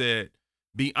advice. You said,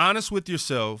 be honest with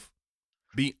yourself,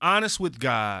 be honest with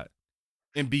God,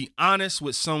 and be honest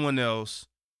with someone else.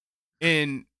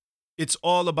 And it's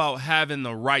all about having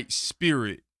the right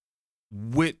spirit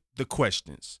with the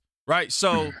questions, right?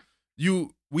 So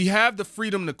we have the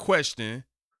freedom to question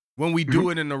when we do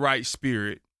it in the right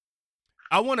spirit.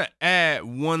 I want to add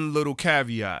one little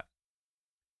caveat.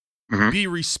 Be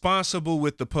responsible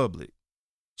with the public.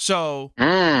 So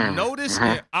notice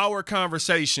in our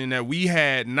conversation that we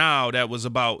had now that was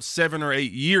about 7 or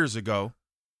 8 years ago,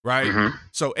 right?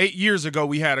 So 8 years ago,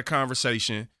 we had a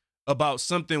conversation about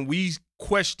something we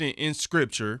questioned in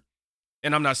Scripture.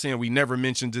 And I'm not saying we never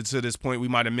mentioned it to this point. We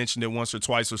might have mentioned it once or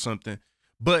twice or something.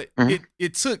 But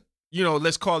it took,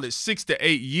 let's call it 6 to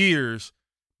 8 years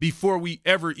before we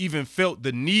ever even felt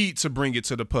the need to bring it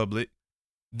to the public.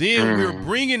 Then we're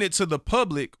bringing it to the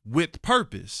public with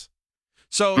purpose.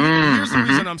 So here's the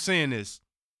reason I'm saying this.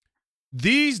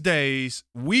 These days,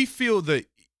 we feel the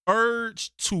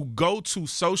urge to go to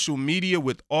social media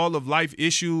with all of life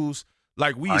issues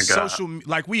like we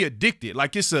addicted,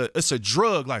 like it's a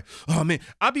drug. Like, oh man,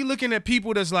 I be looking at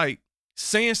people that's like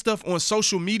saying stuff on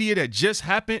social media that just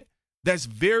happened. That's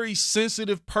very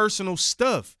sensitive, personal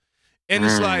stuff. And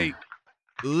it's like,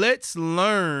 let's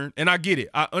learn. And I get it.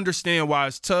 I understand why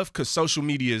it's tough, because social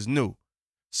media is new.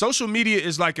 Social media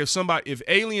is like if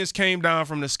aliens came down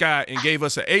from the sky and gave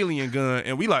us an alien gun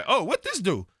and we like, oh, what this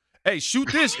do? Hey,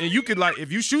 shoot this. And you could, like,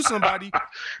 if you shoot somebody,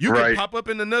 you can pop up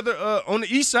in another, on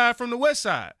the east side from the west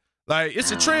side. Like,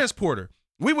 it's a transporter.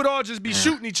 We would all just be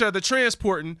shooting each other,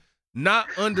 transporting, not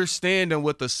understanding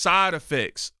what the side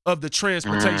effects of the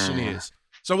transportation is.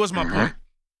 So what's my point?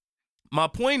 My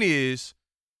point is,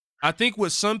 I think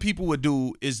what some people would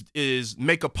do is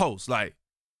make a post like,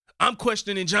 I'm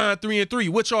questioning John 3:3.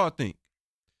 What y'all think?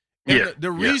 And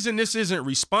the reason this isn't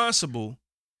responsible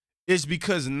is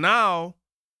because now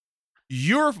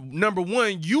you're, number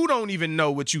one, you don't even know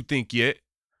what you think yet.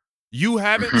 You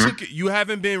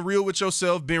haven't been real with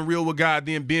yourself, been real with God,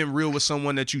 then being real with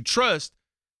someone that you trust.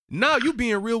 Now you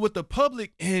being real with the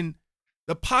public, and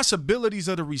the possibilities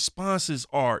of the responses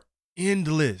are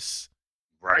endless.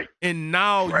 Right. And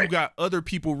now you got other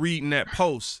people reading that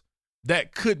post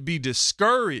that could be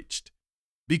discouraged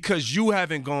because you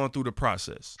haven't gone through the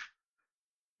process.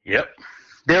 Yep.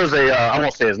 There's I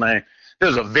won't say his name.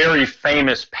 There's a very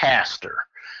famous pastor,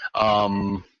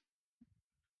 older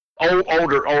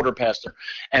pastor.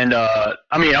 And I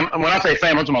mean, when I say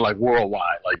famous, I'm talking about like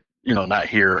worldwide, like, not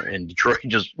here in Detroit,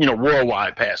 just,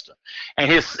 worldwide pastor. And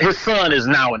his son is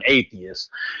now an atheist.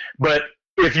 But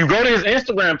if you go to his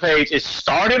Instagram page, it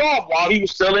started off while he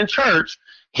was still in church,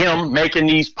 him making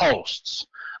these posts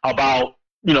about,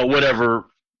 whatever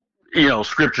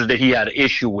scriptures that he had an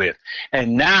issue with.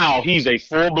 And now he's a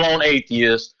full-blown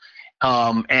atheist,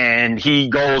 and he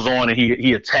goes on and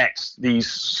he attacks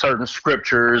these certain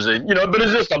scriptures. And, but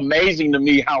it's just amazing to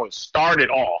me how it started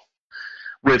off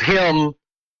with him,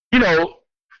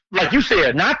 like you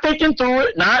said, not thinking through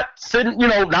it, not sitting,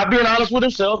 not being honest with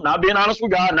himself, not being honest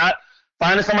with God, not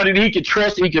finding somebody that he could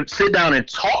trust, he could sit down and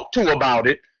talk to about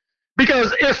it.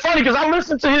 Because it's funny, because I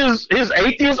listened to his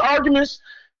atheist arguments.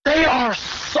 They are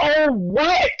so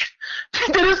whack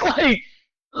that it's like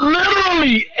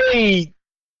literally a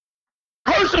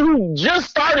person who just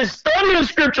started studying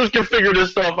scriptures can figure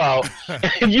this stuff out.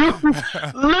 And you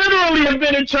literally have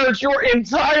been in church your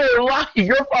entire life.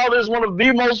 Your father is one of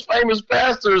the most famous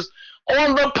pastors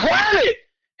on the planet.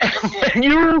 And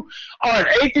you are an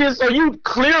atheist, so you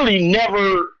clearly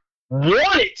never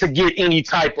wanted to get any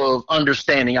type of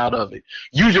understanding out of it.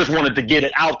 You just wanted to get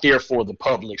it out there for the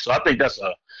public. So I think that's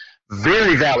a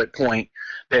very valid point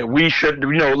that we should,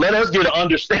 let us get an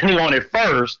understanding on it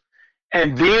first.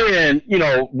 And then,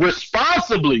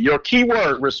 responsibly, your key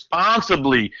word,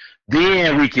 responsibly,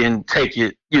 then we can take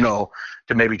it, to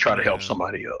maybe try to help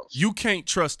somebody else. You can't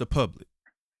trust the public.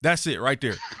 That's it right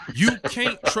there. You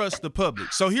can't trust the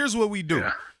public. So here's what we do.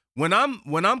 Yeah. When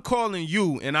I'm calling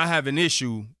you and I have an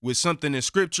issue with something in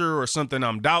scripture or something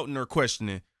I'm doubting or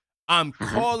questioning, I'm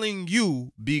calling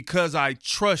you because I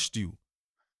trust you.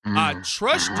 I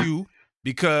trust you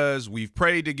because we've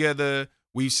prayed together.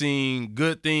 We've seen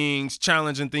good things,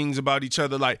 challenging things about each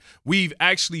other. Like, we've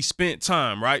actually spent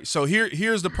time, right? So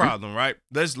here's the problem, right?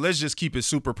 Let's just keep it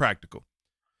super practical.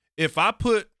 If I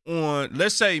put on,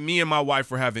 let's say me and my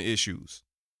wife were having issues,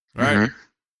 right?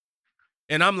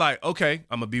 And I'm like, okay,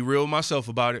 I'm going to be real with myself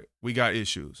about it. We got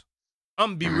issues. I'm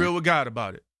going to be real with God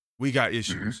about it. We got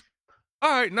issues. All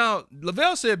right, now,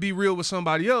 Lavelle said be real with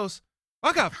somebody else.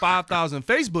 I got 5,000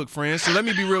 Facebook friends, so let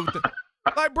me be real with them.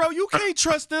 Like, bro, you can't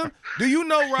trust them. Do you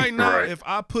know right now, if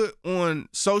I put on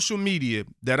social media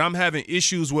that I'm having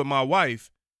issues with my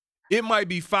wife, it might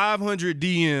be 500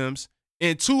 DMs,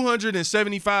 and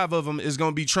 275 of them is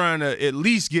going to be trying to at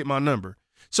least get my number.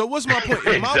 So what's my point?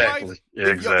 If my wife,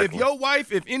 if your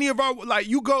wife, if any of our, like,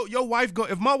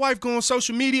 if my wife go on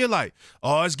social media, like,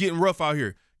 oh, it's getting rough out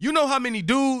here. You know how many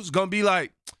dudes going to be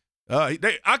like,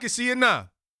 I can see it now.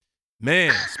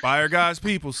 Man, Spire God's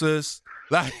people, sis.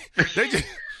 Like, they just,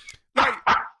 like,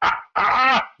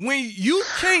 when you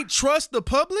can't trust the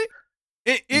public,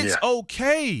 it's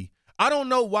okay. I don't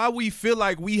know why we feel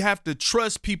like we have to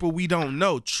trust people we don't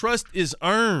know. Trust is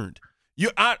earned.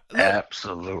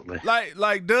 Absolutely.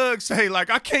 Like Doug say,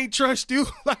 like, I can't trust you.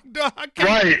 Like, Doug, I can't.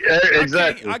 Right,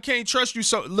 exactly. I can't trust you.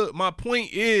 So, look, my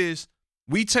point is,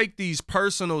 we take these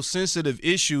personal, sensitive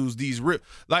issues,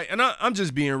 and I'm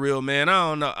just being real, man. I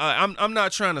don't know. I'm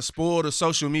not trying to spoil the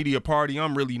social media party.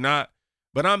 I'm really not.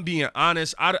 But I'm being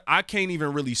honest. I can't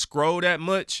even really scroll that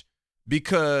much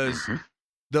because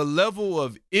the level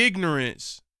of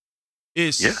ignorance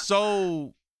is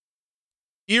so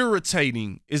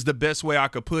irritating, is the best way I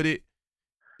could put it.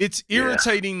 It's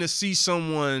irritating to see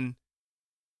someone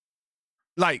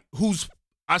like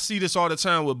I see this all the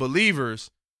time with believers,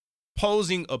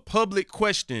 posing a public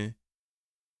question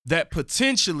that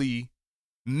potentially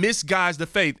misguides the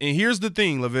faith. And here's the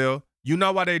thing, Lavelle, you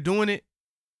know why they're doing it?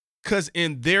 Because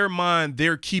in their mind,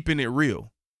 they're keeping it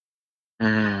real.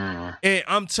 And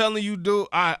I'm telling you, dude,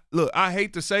 I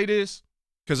hate to say this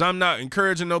because I'm not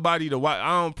encouraging nobody to watch.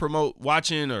 I don't promote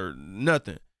watching or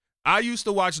nothing. I used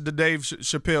to watch the Dave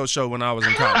Chappelle show when I was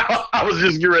in college. I was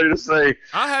just getting ready to say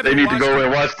they need to go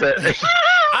and watch that.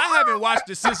 I haven't watched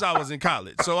it since I was in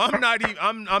college, so I'm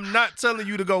not telling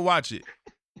you to go watch it.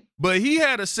 But he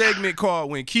had a segment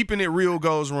called "When Keeping It Real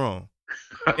Goes Wrong,"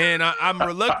 and I'm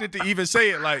reluctant to even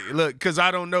say it. Like, look, because I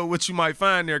don't know what you might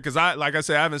find there. Because like I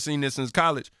said, I haven't seen this since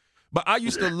college. But I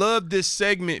used to love this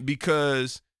segment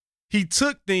because he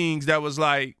took things that was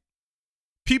like,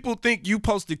 people think you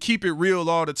supposed to keep it real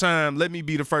all the time. Let me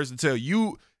be the first to tell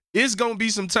you, it's gonna be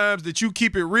some times that you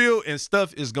keep it real and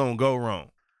stuff is gonna go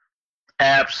wrong.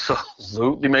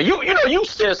 Absolutely, man. You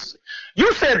said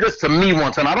this to me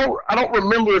one time. I don't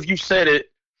remember if you said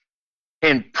it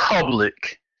in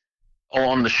public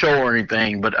on the show or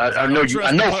anything, but I know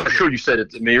for sure you said it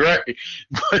to me, right?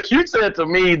 But you said to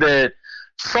me that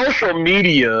social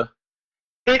media,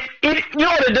 it you know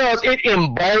what it does? It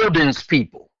emboldens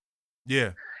people.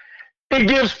 Yeah. It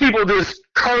gives people this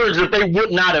courage that they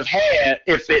would not have had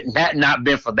if it had not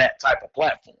been for that type of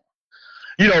platform.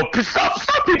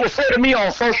 Some people say to me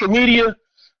on social media,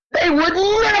 they would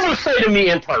never say to me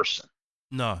in person.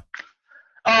 No.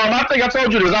 I think I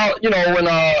told you this. When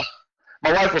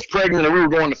my wife was pregnant and we were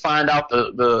going to find out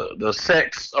the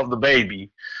sex of the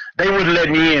baby, they wouldn't let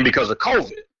me in because of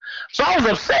COVID. So I was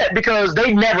upset because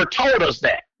they never told us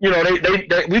that. You know,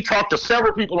 we talked to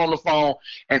several people on the phone,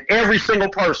 and every single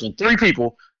person, three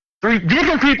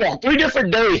different people on 3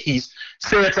 different days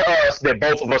said to us that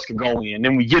both of us could go in.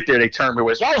 Then we get there, they turned me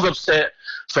away. So I was upset.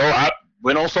 So I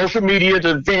went on social media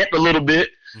to vent a little bit.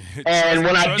 And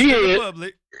when I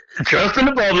did, just in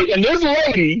the public, and this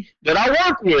lady that I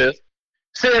work with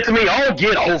said to me, "Oh,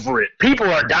 get over it. People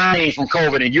are dying from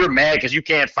COVID, and you're mad because you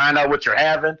can't find out what you're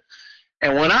having."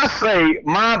 And when I say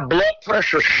my blood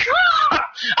pressure shot,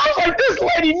 I was like, this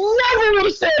lady never would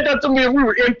have said that to me if we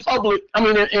were in public,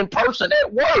 in person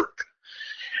at work.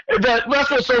 That's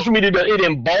what social media does. It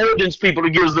emboldens people.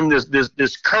 It gives them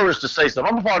this courage to say stuff.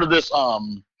 I'm a part of this,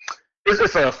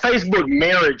 it's a Facebook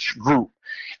marriage group.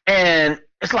 And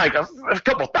it's like a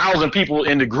couple thousand people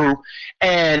in the group.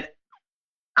 And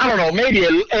I don't know, maybe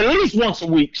at least once a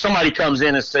week, somebody comes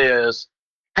in and says,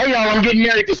 "Hey, y'all, I'm getting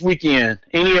married this weekend.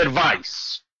 Any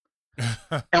advice?"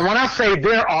 And when I say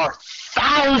there are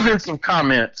thousands of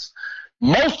comments,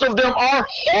 most of them are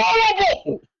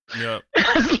horrible. Yep.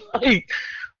 It's like,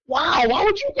 wow, why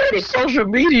would you go to social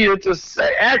media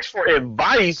to ask for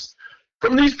advice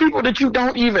from these people that you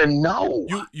don't even know?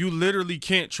 You literally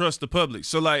can't trust the public.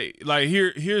 So like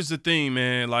here's the thing,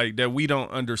 man, like that we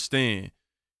don't understand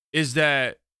is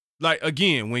that, like,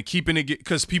 again, when keeping it,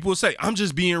 because people say, "I'm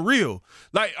just being real."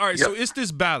 Like, all right, so it's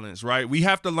this balance, right? We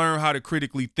have to learn how to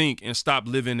critically think and stop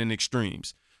living in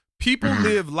extremes. People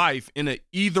live life in an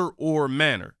either-or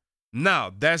manner.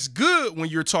 Now, that's good when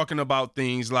you're talking about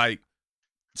things like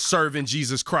serving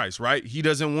Jesus Christ, right? He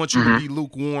doesn't want you to be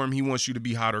lukewarm. He wants you to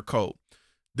be hot or cold.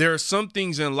 There are some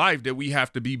things in life that we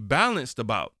have to be balanced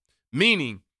about,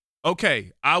 meaning,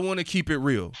 okay, I want to keep it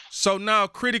real. So now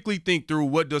critically think through,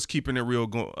 what does keeping it real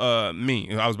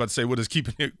mean? I was about to say, what does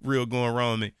keeping it real going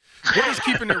wrong mean? What does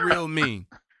keeping it real mean?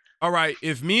 All right,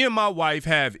 if me and my wife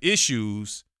have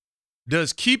issues,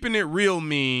 does keeping it real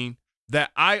mean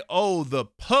that I owe the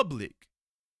public,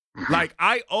 like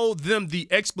I owe them the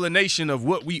explanation of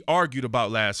what we argued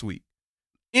about last week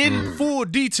in full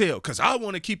detail because I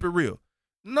want to keep it real?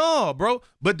 No, bro.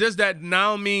 But does that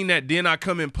now mean that then I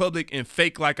come in public and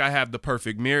fake like I have the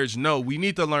perfect marriage? No, we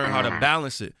need to learn how to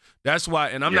balance it. That's why,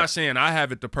 and I'm not saying I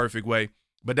have it the perfect way,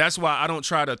 but that's why I don't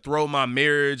try to throw my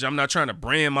marriage. I'm not trying to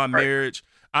brand my marriage.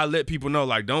 I let people know,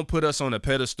 like, don't put us on a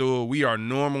pedestal. We are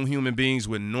normal human beings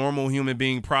with normal human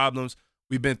being problems.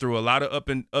 We've been through a lot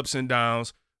of ups and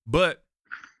downs. But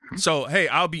so, hey,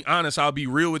 I'll be honest. I'll be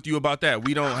real with you about that.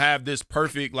 We don't have this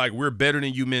perfect, like, we're better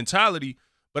than you mentality.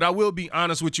 But I will be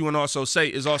honest with you and also say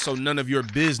it's also none of your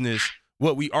business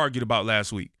what we argued about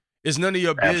last week. It's none of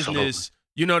your business,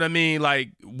 you know what I mean?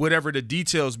 Like, whatever the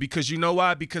details, because you know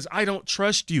why? Because I don't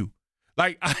trust you.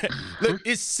 Like, look,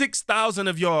 it's 6,000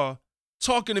 of y'all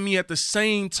talking to me at the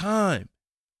same time.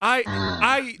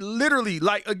 I literally,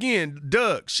 like, again,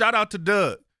 Doug, shout out to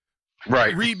Doug.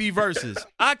 Right. Read me verses.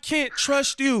 I can't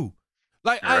trust you.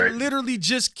 Like, I literally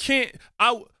just can't.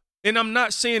 And I'm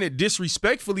not saying it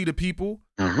disrespectfully to people.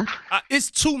 It's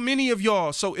too many of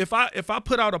y'all. So if I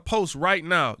put out a post right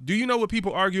now, do you know what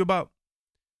people argue about?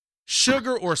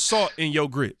 Sugar or salt in your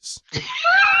grits.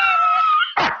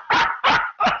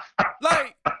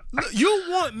 Like, you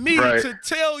want me to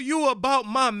tell you about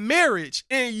my marriage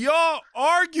and y'all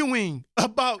arguing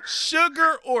about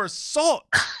sugar or salt.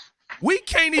 We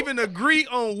can't even agree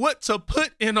on what to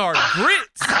put in our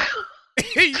grits.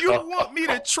 You want me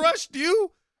to trust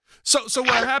you? So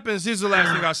what happens, here's the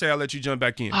last thing I'll say, I'll let you jump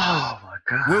back in. Oh, my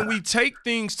God. When we take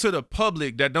things to the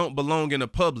public that don't belong in the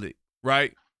public,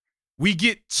 right, we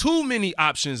get too many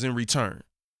options in return.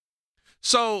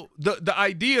 So the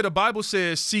idea, the Bible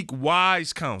says, seek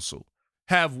wise counsel.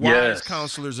 Have wise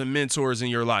counselors and mentors in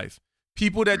your life.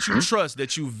 People that you trust,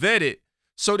 that you vetted,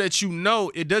 so that you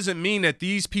know it doesn't mean that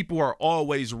these people are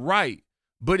always right,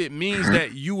 but it means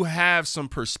that you have some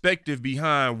perspective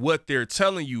behind what they're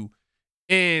telling you.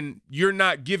 And you're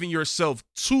not giving yourself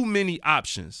too many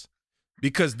options,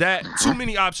 because that too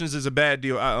many options is a bad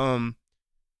deal.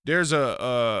 There's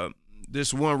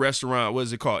this one restaurant, what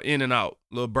is it called? In-N-Out,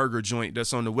 little burger joint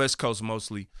that's on the West Coast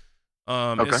mostly.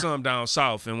 And some down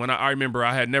south. And when I remember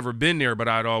I had never been there, but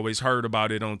I'd always heard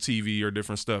about it on TV or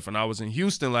different stuff. And I was in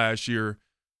Houston last year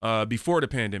before the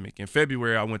pandemic. In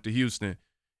February, I went to Houston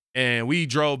and we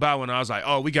drove by when I was like,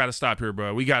 oh, we got to stop here,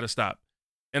 bro. We got to stop.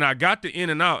 And I got the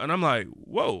In-N-Out, and I'm like,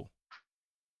 whoa.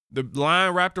 The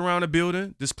line wrapped around the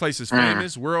building. This place is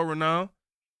famous, world-renowned.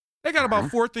 They got about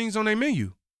 4 things on their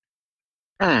menu.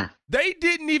 They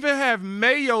didn't even have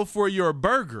mayo for your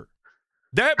burger.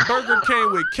 That burger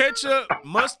came with ketchup,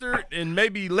 mustard, and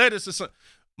maybe lettuce or something.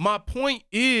 My point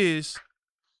is,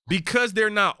 because they're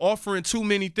not offering too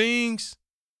many things,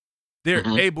 they're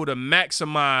able to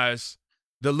maximize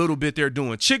the little bit they're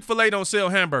doing. Chick-fil-A don't sell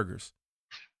hamburgers.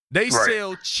 They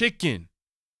sell chicken.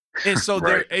 And so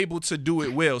they're able to do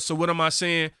it well. So what am I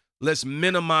saying? Let's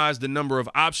minimize the number of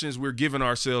options we're giving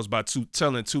ourselves by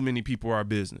telling too many people our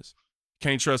business.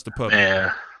 Can't trust the public.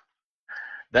 Man,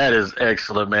 that is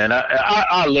excellent, man.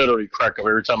 I literally crack up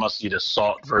every time I see the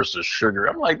salt versus sugar.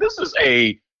 I'm like, this is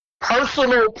a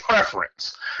personal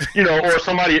preference, or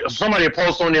somebody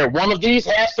posts on there, one of these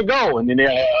has to go, and then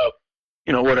they have,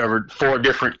 whatever, 4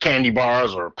 different candy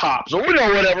bars or pops or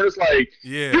whatever. It's like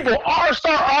people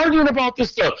start arguing about this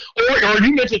stuff. Or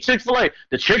you mentioned Chick-fil-A,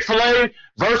 the Chick-fil-A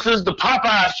versus the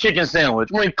Popeyes chicken sandwich.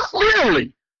 I mean,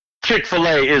 clearly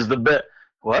Chick-fil-A is the best.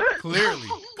 What?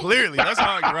 Clearly. That's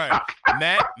how right.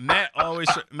 Matt always,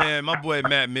 man, my boy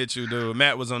Matt Mitchell, dude.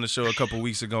 Matt was on the show a couple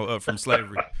weeks ago up from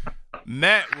slavery.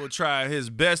 Matt will try his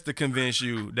best to convince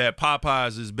you that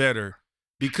Popeyes is better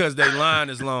because their line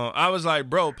is long. I was like,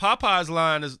 bro, Popeyes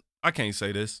line is, I can't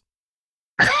say this.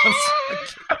 You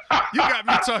got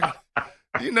me talking.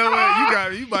 You know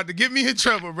what? You about to get me in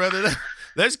trouble, brother.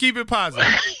 Let's keep it positive.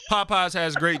 Popeyes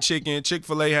has great chicken.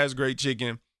 Chick-fil-A has great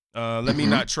chicken. Let me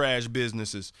not trash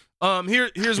businesses.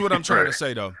 Here's what I'm trying to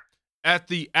say though. At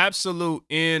the absolute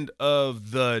end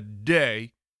of the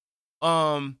day,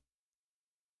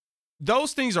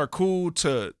 those things are cool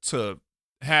to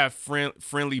have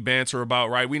friendly banter about,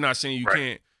 right? We're not saying you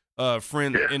can't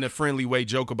in a friendly way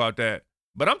joke about that.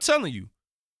 But I'm telling you,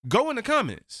 go in the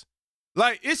comments.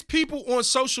 Like, it's people on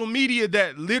social media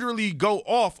that literally go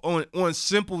off on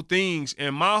simple things,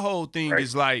 and my whole thing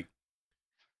is like,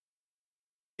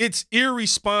 it's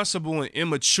irresponsible and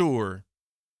immature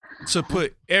to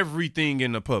put everything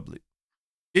in the public.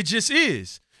 It just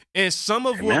is. And some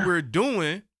of what we're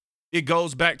doing, it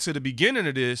goes back to the beginning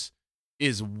of this,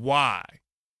 is why.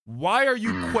 Why are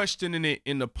you questioning it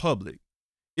in the public?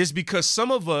 It's because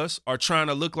some of us are trying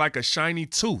to look like a shiny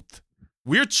tooth.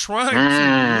 We're trying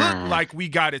to look like we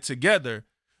got it together,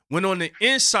 when on the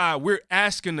inside we're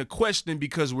asking the question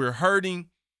because we're hurting,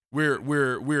 we're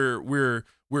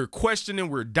questioning,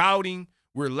 we're doubting,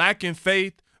 we're lacking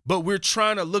faith, but we're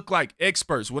trying to look like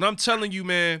experts. What I'm telling you,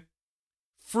 man,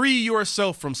 free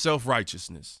yourself from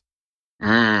self-righteousness.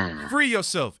 Free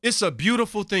yourself. It's a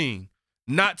beautiful thing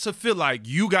not to feel like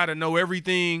you got to know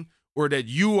everything or that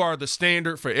you are the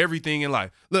standard for everything in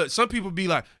life. Look, some people be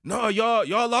like, no,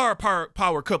 y'all are a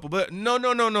power couple, but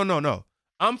no.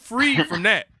 I'm free from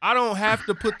that. I don't have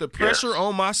to put the pressure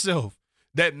on myself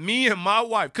that me and my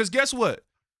wife, because guess what?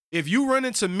 If you run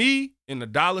into me in the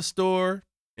dollar store,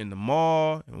 in the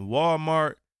mall, in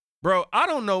Walmart, bro, I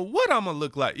don't know what I'm going to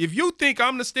look like. If you think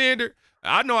I'm the standard,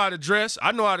 I know how to dress,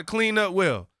 I know how to clean up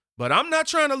well, but I'm not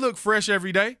trying to look fresh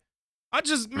every day. I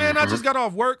just got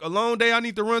off work, a long day, I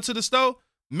need to run to the store.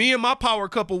 Me and my power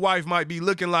couple wife might be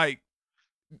looking like,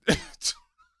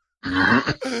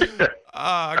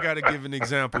 I got to give an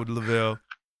example, Lavelle.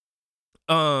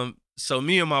 So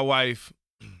me and my wife,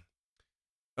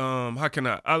 how can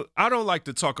I don't like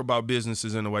to talk about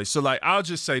businesses in a way. So like, I'll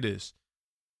just say this.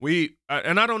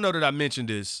 And I don't know that I mentioned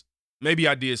this. Maybe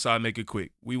I did, so I'll make it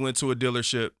quick. We went to a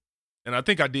dealership, and I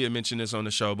think I did mention this on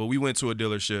the show, but we went to a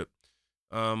dealership,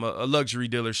 a luxury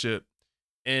dealership,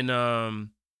 and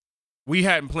we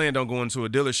hadn't planned on going to a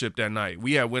dealership that night.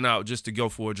 We had went out just to go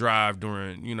for a drive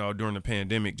during the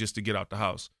pandemic, just to get out the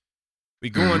house. We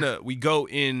go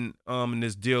in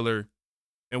this dealer,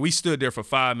 and we stood there for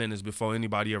 5 minutes before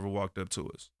anybody ever walked up to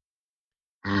us.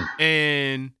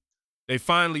 And they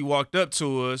finally walked up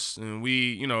to us, and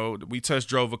we test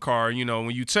drove a car.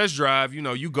 When you test drive,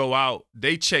 you go out,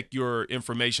 they check your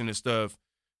information and stuff,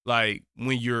 like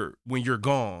when you're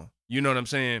gone. You know what I'm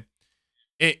saying?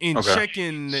 And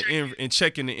checking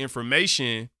the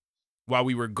information while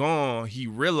we were gone, he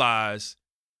realized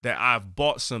that I've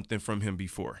bought something from him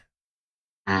before.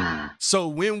 So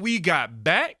when we got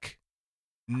back,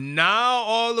 now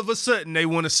all of a sudden they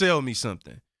want to sell me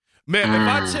something. Man, if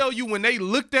I tell you, when they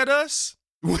looked at us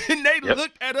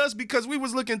because we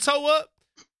was looking toe up,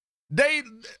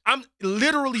 I'm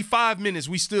literally 5 minutes,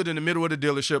 we stood in the middle of the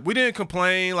dealership. We didn't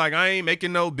complain, like I ain't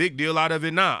making no big deal out of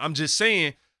it. Nah, I'm just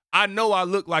saying, I know I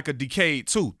look like a decayed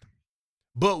tooth.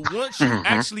 But once you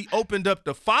actually opened up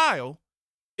the file,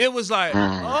 it was like,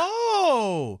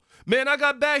 oh, man, I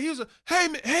got back. He was like,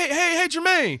 hey,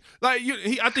 Jermaine. Like,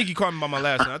 I think he called me by my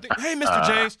last name. I think, hey, Mr.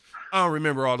 James. I don't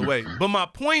remember all the way. But my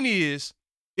point is,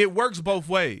 it works both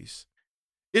ways.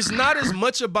 It's not as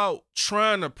much about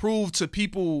trying to prove to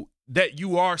people that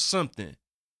you are something.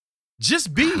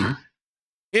 Just be it.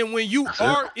 And when you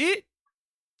are it,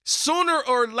 sooner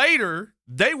or later,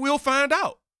 they will find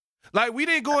out. Like, we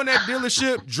didn't go in that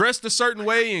dealership dressed a certain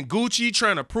way in Gucci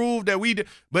trying to prove that we did.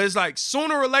 But it's like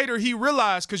sooner or later he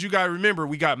realized, because you got to remember,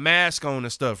 we got masks on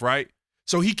and stuff, right?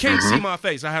 So he can't see my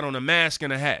face. I had on a mask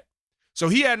and a hat. So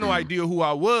he had no idea who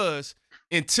I was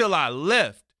until I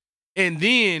left. And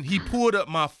then he pulled up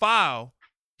my file.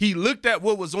 He looked at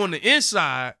what was on the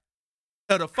inside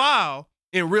of the file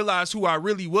and realized who I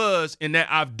really was and that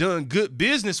I've done good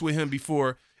business with him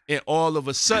before. And all of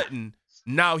a sudden,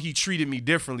 now he treated me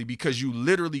differently, because you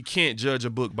literally can't judge a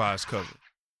book by its cover.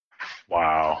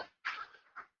 Wow.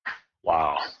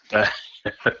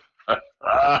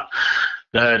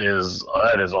 That is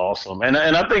awesome. And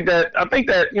I think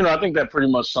that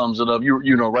pretty much sums it up.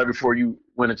 You know, right before you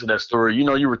went into that story, you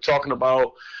know, you were talking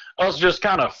about us just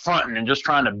kind of fronting and just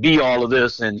trying to be all of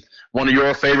this. And one of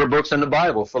your favorite books in the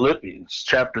Bible, Philippians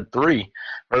chapter 3,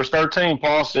 verse 13,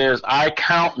 Paul says, I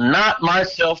count not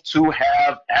myself to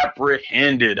have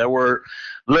apprehended. That word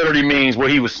literally means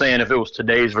what he was saying if it was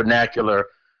today's vernacular.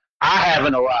 I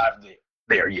haven't arrived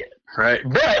there yet, right?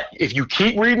 But if you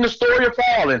keep reading the story of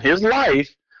Paul in his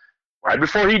life, right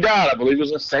before he died, I believe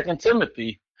it was in 2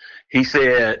 Timothy, he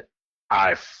said,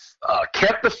 I've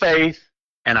kept the faith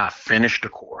and I finished the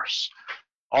course.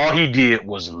 All he did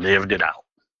was lived it out.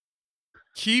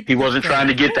 He wasn't trying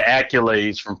to get the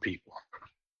accolades from people.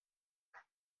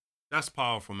 That's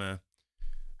powerful, man.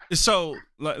 So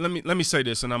let me say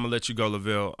this, and I'm gonna let you go,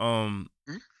 Lavelle.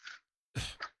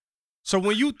 So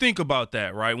when you think about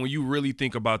that, right? When you really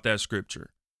think about that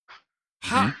scripture,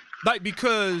 how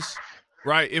because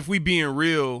right, if we being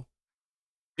real,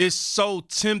 it's so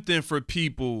tempting for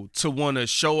people to want to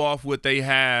show off what they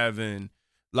have and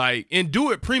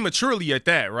do it prematurely at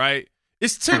that, right?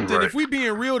 It's tempting. Right. If we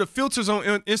being real, the filters on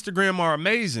Instagram are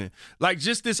amazing. Like,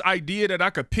 just this idea that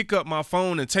I could pick up my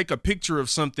phone and take a picture of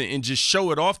something and just show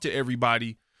it off to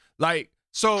everybody. Like,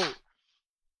 so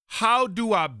how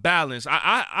do I balance?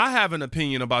 I have an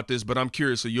opinion about this, but I'm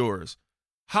curious of yours.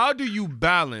 How do you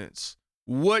balance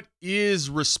what is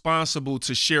responsible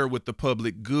to share with the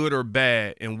public, good or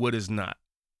bad, and what is not?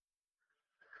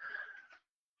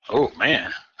 Oh,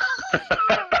 man.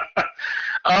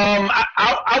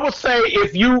 I would say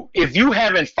if you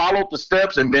haven't followed the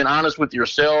steps and been honest with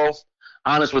yourself,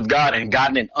 honest with God, and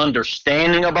gotten an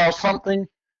understanding about something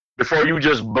before you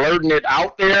just blurting it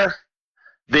out there,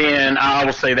 then I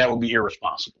would say that would be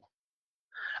irresponsible.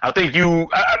 I think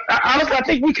honestly, I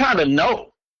think we kind of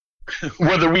know.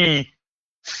 Whether we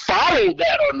follow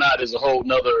that or not is a whole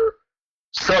nother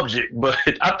subject, but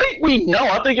I think we know.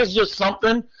 I think it's just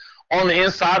something on the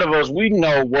inside of us. We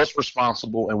know what's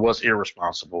responsible and what's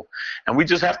irresponsible, and we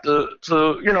just have to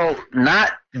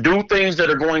not do things that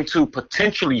are going to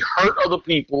potentially hurt other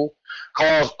people,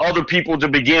 cause other people to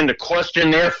begin to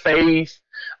question their faith,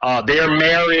 their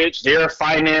marriage, their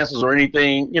finances, or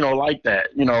anything like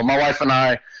that. My wife and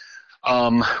I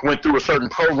went through a certain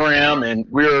program, and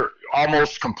we're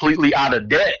almost completely out of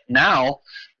debt now,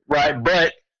 right?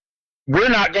 But we're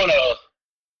not gonna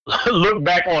look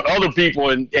back on other people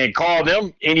and call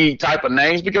them any type of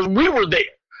names, because we were there.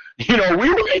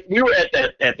 We were at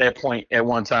that point at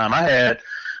one time. I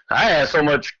had so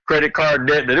much credit card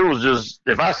debt that it was just,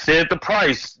 if I said the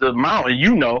price, the amount,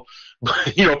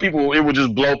 people, it would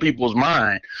just blow people's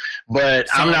mind. But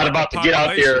I'm not about to get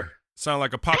out there. Sound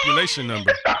like a population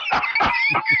number.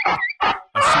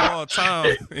 A small town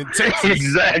in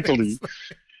Texas.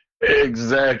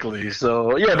 Exactly.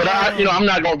 So yeah, but I'm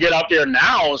not gonna get out there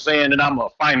now saying that I'm a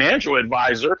financial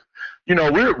advisor.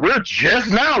 We're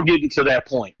just now getting to that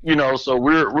point. So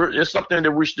we're it's something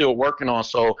that we're still working on.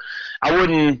 So I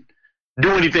wouldn't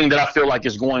do anything that I feel like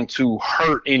is going to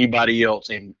hurt anybody else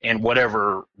in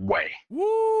whatever way.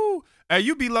 Woo! Hey,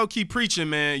 you be low-key preaching,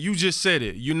 man. You just said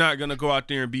it. You're not going to go out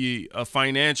there and be a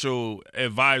financial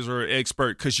advisor or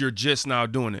expert because you're just now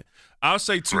doing it. I'll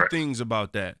say two things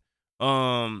about that.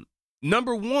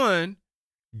 Number one,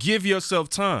 give yourself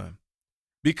time.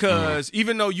 Because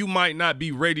even though you might not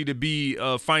be ready to be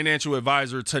a financial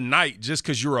advisor tonight just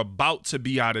because you're about to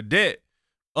be out of debt,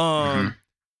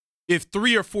 if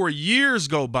 3 or 4 years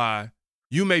go by,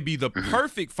 you may be the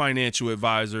perfect financial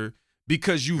advisor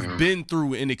because you've been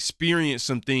through and experienced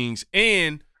some things,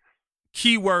 and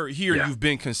keyword here, you've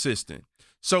been consistent.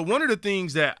 So one of the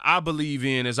things that I believe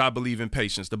in is I believe in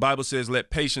patience. The Bible says, let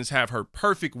patience have her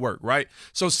perfect work, right?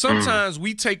 So sometimes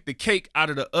we take the cake out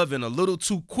of the oven a little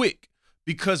too quick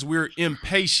because we're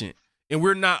impatient and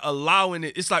we're not allowing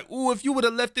it. It's like, ooh, if you would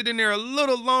have left it in there a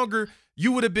little longer,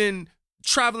 you would have been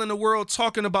traveling the world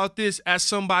talking about this as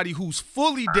somebody who's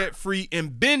fully debt-free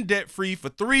and been debt-free for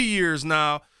 3 years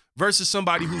now versus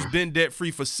somebody who's been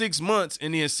debt-free for 6 months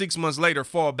and then 6 months later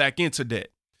fall back into debt.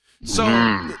 So,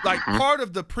 like, part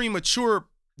of the premature,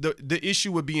 the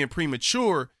issue with being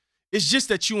premature is just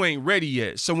that you ain't ready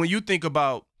yet. So when you think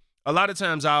about, a lot of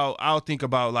times I'll think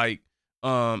about like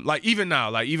even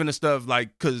now, like even the stuff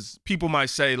like, because people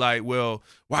might say like, well,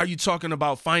 why are you talking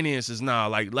about finances now?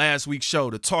 Like last week's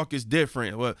show, the talk is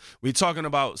different. Well, we're talking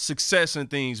about success and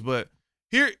things, but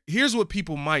here's what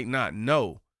people might not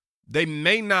know. They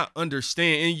may not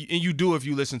understand, and you do if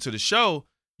you listen to the show,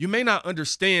 you may not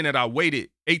understand that I waited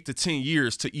 8 to 10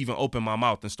 years to even open my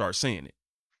mouth and start saying it.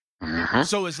 Mm-hmm.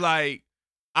 So it's like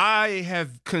I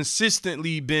have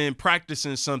consistently been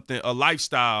practicing something, a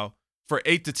lifestyle, for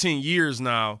 8 to 10 years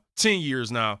now, 10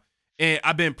 years now. And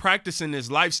I've been practicing this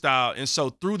lifestyle. And so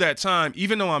through that time,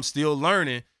 even though I'm still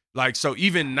learning, like, so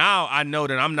even now I know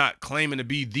that I'm not claiming to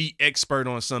be the expert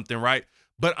on something, right?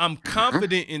 But I'm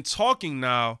confident in talking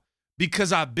now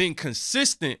because I've been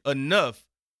consistent enough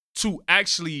to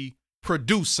actually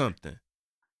produce something.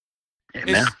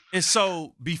 And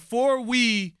so before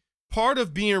part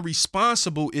of being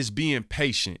responsible is being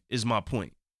patient, is my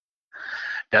point.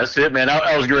 That's it, man.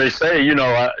 I was going to say,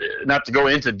 not to go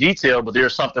into detail, but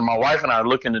there's something my wife and I are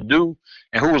looking to do.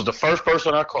 And who was the first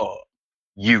person I called?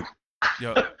 You.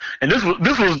 Yep. And this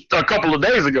was a couple of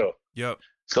days ago. Yep.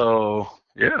 So,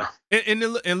 yeah. And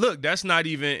look, that's not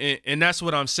even, and that's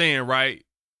what I'm saying, right?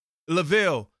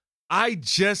 Lavelle, I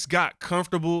just got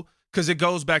comfortable because it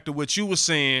goes back to what you were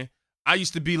saying. I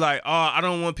used to be like, I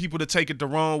don't want people to take it the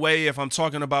wrong way if I'm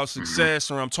talking about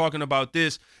success or I'm talking about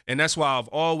this. And that's why I've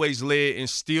always led and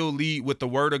still lead with the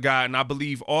word of God. And I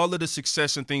believe all of the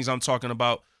success and things I'm talking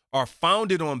about are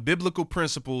founded on biblical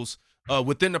principles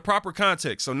within the proper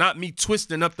context. So not me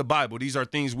twisting up the Bible. These are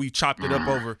things we chopped it up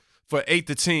over for 8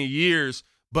 to 10 years.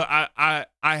 But I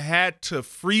had to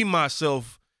free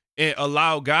myself and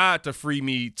allow God to free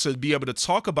me to be able to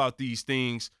talk about these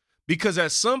things. Because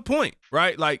at some point,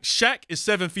 right, like Shaq is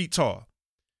 7 feet tall.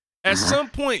 At some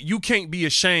point, you can't be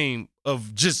ashamed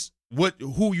of just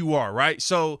who you are, right?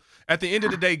 So at the end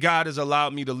of the day, God has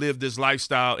allowed me to live this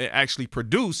lifestyle and actually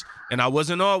produce. And I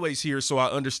wasn't always here, so I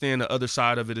understand the other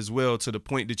side of it as well, to the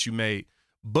point that you made.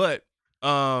 But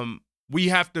we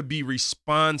have to be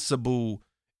responsible.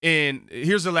 And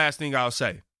here's the last thing I'll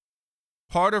say.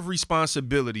 Part of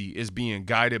responsibility is being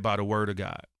guided by the word of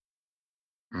God.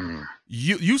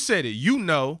 You said it. You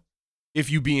know if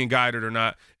you being guided or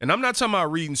not. And I'm not talking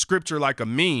about reading scripture like a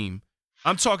meme.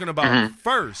 I'm talking about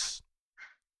first.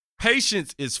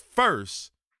 Patience is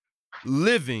first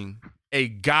living a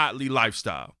godly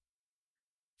lifestyle.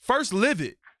 First, live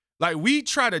it. Like, we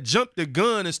try to jump the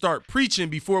gun and start preaching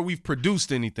before we've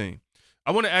produced anything.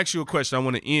 I want to ask you a question. I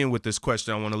want to end with this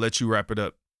question. I want to let you wrap it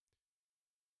up.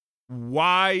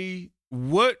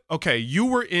 Okay, you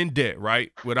were in debt,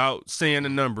 right? Without saying the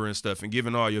number and stuff and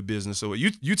giving all your business away.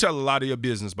 You tell a lot of your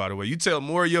business, by the way. You tell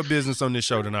more of your business on this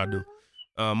show than I do.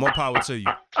 More power to you.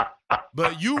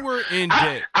 But you were in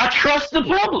debt. I trust the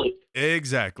public.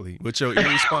 Exactly, with your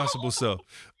irresponsible self.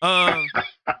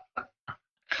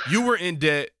 You were in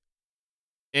debt,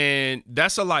 and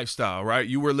that's a lifestyle, right?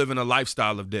 You were living a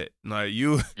lifestyle of debt. Like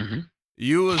you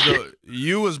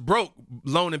was broke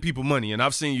loaning people money, and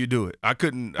I've seen you do it.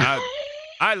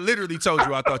 I literally told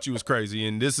you I thought you was crazy,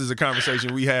 and this is a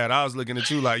conversation we had. I was looking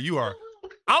at you like, you are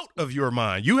out of your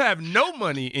mind. You have no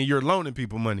money, and you're loaning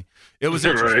people money. It was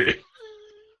interesting.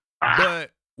 Right. But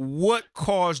what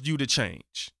caused you to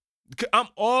change? I'm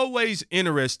always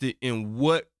interested in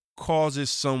what causes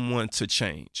someone to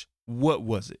change. What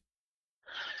was it?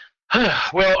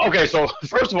 Well, okay, so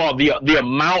first of all, the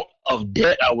amount of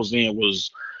debt I was in was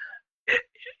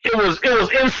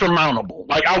insurmountable.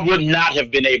 Like, I would not have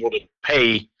been able to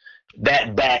pay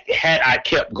that back had I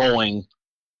kept going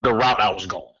the route I was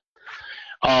going.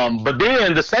 But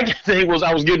then the second thing was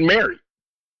I was getting married.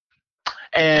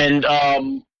 And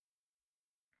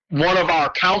one of our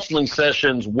counseling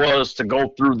sessions was to go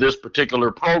through this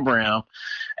particular program.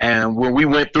 And when we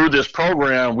went through this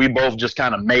program, we both just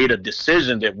kind of made a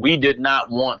decision that we did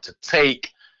not want to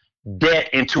take debt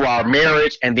into our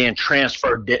marriage and then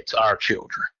transfer debt to our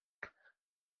children.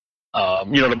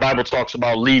 The Bible talks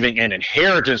about leaving an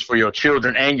inheritance for your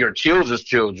children and your children's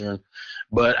children,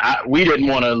 but we didn't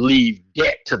want to leave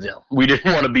debt to them. We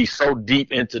didn't want to be so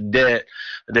deep into debt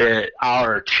that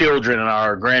our children and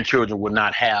our grandchildren would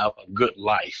not have a good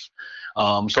life.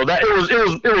 So that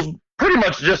it was pretty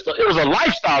much just it was a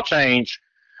lifestyle change.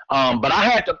 But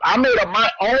I made up my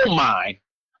own mind.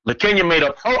 LaKenya made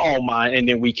up her own mind, and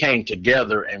then we came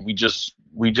together and we just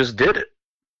we just did it.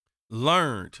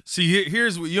 Learned. See,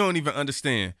 here's what you don't even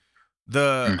understand.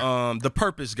 The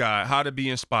purpose guide, how to be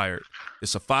inspired.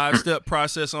 It's a 5-step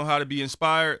process on how to be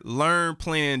inspired. Learn,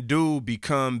 plan, do,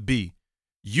 become, be.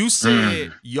 You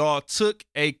said y'all took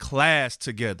a class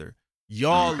together.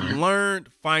 Y'all learned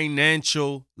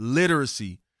financial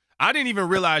literacy. I didn't even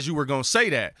realize you were going to say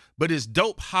that, but it's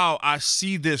dope how I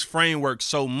see this framework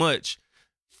so much.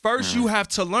 First, you have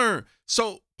to learn.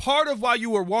 So part of why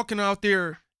you were walking out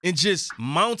there and just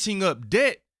mounting up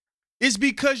debt is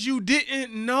because you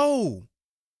didn't know.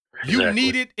 Exactly. You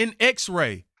needed an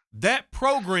X-ray. That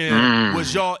program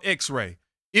was y'all X-ray.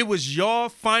 It was y'all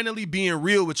finally being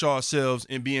real with yourselves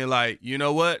and being like, you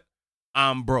know what?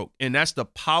 I'm broke. And that's the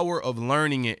power of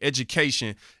learning and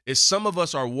education. Is some of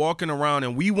us are walking around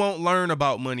and we won't learn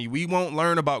about money. We won't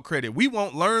learn about credit. We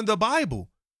won't learn the Bible.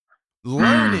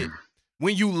 Learn it.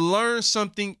 When you learn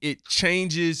something, it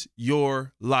changes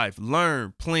your life.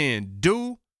 Learn, plan,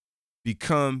 do,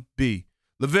 become, be.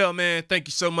 Lavelle, man, thank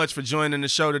you so much for joining the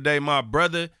show today, my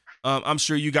brother. I'm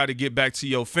sure you got to get back to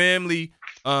your family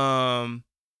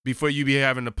before you be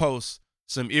having to post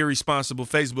some irresponsible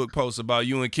Facebook posts about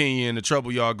you and Kenya and the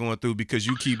trouble y'all going through because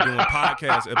you keep doing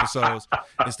podcast episodes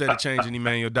instead of changing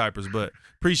Emmanuel diapers. But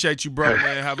appreciate you, bro,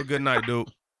 man. Have a good night, dude.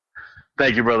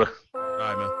 Thank you, brother. All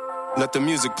right, man. Let the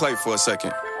music play for a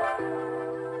second.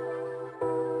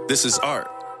 This is art.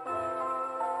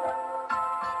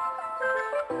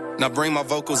 Now bring my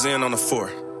vocals in on the 4.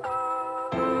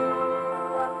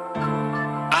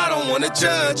 I don't want to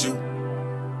judge you.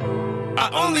 I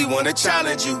only want to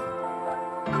challenge you.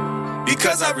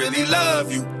 Because I really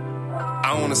love you.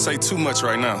 I don't want to say too much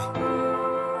right now.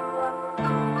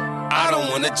 I don't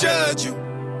want to judge you.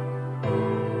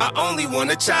 I only want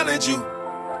to challenge you.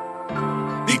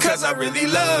 Because I really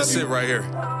love you. Sit right here.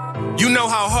 You know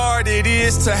how hard it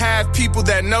is to have people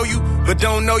that know you, but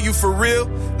don't know you for real?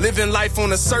 Living life on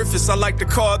the surface, I like to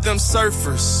call them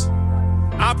surfers.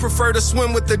 I prefer to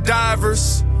swim with the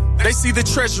divers. They see the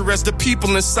treasure as the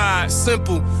people inside.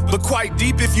 Simple, but quite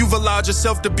deep if you've allowed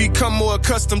yourself to become more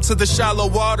accustomed to the shallow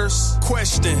waters.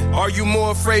 Question, are you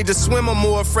more afraid to swim or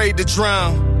more afraid to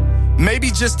drown?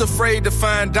 Maybe just afraid to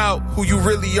find out who you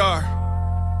really are.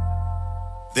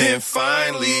 Then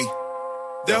finally,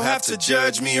 they'll have to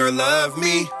judge me or love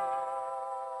me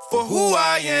for who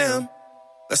I am.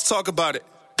 Let's talk about it.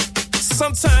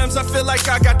 Sometimes I feel like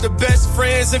I got the best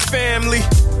friends and family.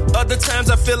 Other times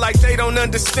I feel like they don't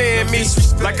understand me.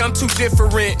 Like I'm too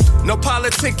different. No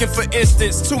politicking, for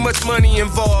instance. Too much money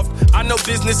involved. I know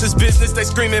business is business. They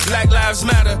screaming Black Lives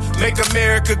Matter. Make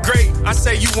America great. I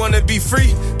say you want to be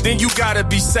free, then you gotta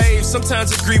be saved.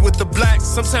 Sometimes agree with the blacks,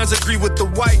 sometimes agree with the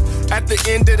white. At the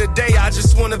end of the day, I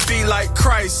just want to be like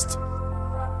Christ.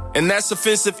 And that's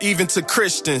offensive even to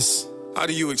Christians. How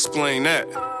do you explain that?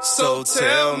 So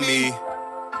tell me,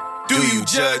 do you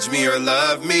judge me or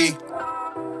love me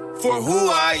for who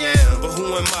I am? But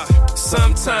who am I?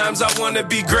 Sometimes I want to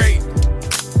be great.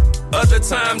 Other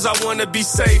times I want to be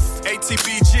safe.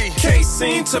 ATBG. Can't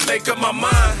seem to make up my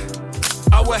mind.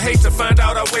 I would hate to find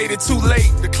out I waited too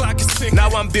late. The clock is ticking. Now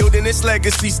I'm building this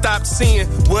legacy. Stopped seeing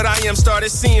what I am, started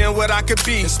seeing what I could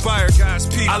be. Inspired God's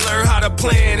people. I learned how to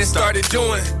plan and started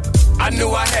doing. I knew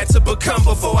I had to become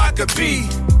before I could be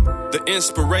the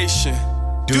inspiration.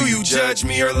 Do you judge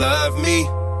me or love me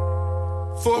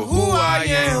for who I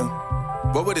am?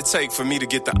 What would it take for me to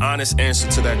get the honest answer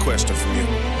to that question from you?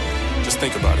 Just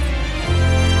think about it.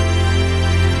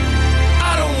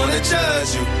 I don't want to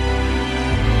judge you.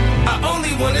 I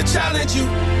only want to challenge you.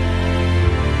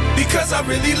 Because I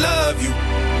really love you.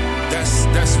 That's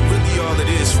really all it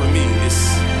is for me.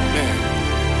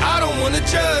 Man, I don't want to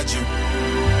judge you.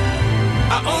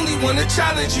 I only want to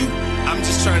challenge you. I'm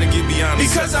just trying to get beyond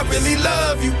because I really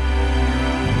love you.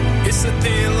 It's a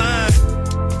thin line,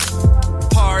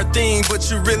 hard thing, but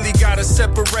you really gotta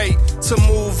separate to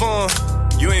move on.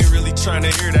 You ain't really trying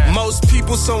to hear that. Most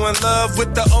people so in love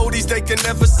with the oldies they can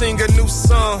never sing a new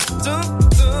song.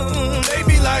 They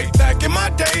be like, back in my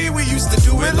day we used to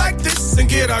do it like this and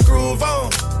get our groove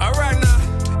on. Alright now.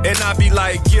 And I be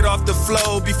like, get off the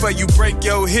floor before you break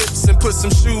your hips and put some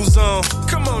shoes on.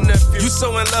 Come on, nephew. You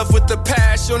so in love with the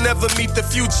past, you'll never meet the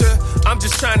future. I'm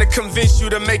just trying to convince you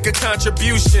to make a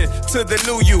contribution to the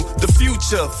new you, the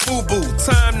future. FUBU,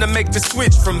 time to make the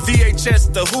switch from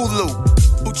VHS to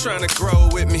Hulu. Who trying to grow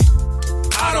with me?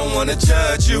 I don't want to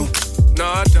judge you. No,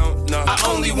 I don't, no. I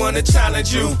only want to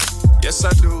challenge you. Yes, I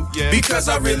do, yeah. Because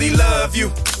I really love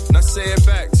you. Now say it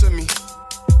back.